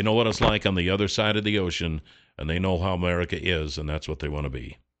 They know what it's like on the other side of the ocean, and they know how America is, and that's what they want to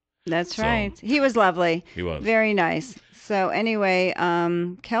be. That's right. He was lovely. He was. Very nice. So anyway,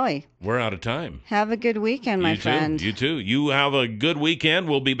 Kelly. We're out of time. Have a good weekend, my friend. You too. You have a good weekend.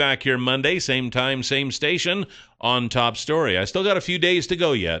 We'll be back here Monday, same time, same station on Top Story. I still got a few days to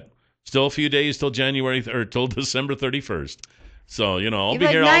go yet. Still a few days till till December 31st. So, I'll be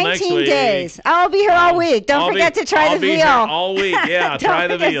here all next week. 19 days. I'll be here all week. Don't forget to try the veal. I'll be here all week. Yeah, try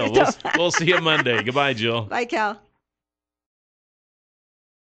the veal. We'll see you Monday. Goodbye, Jill. Bye, Cal.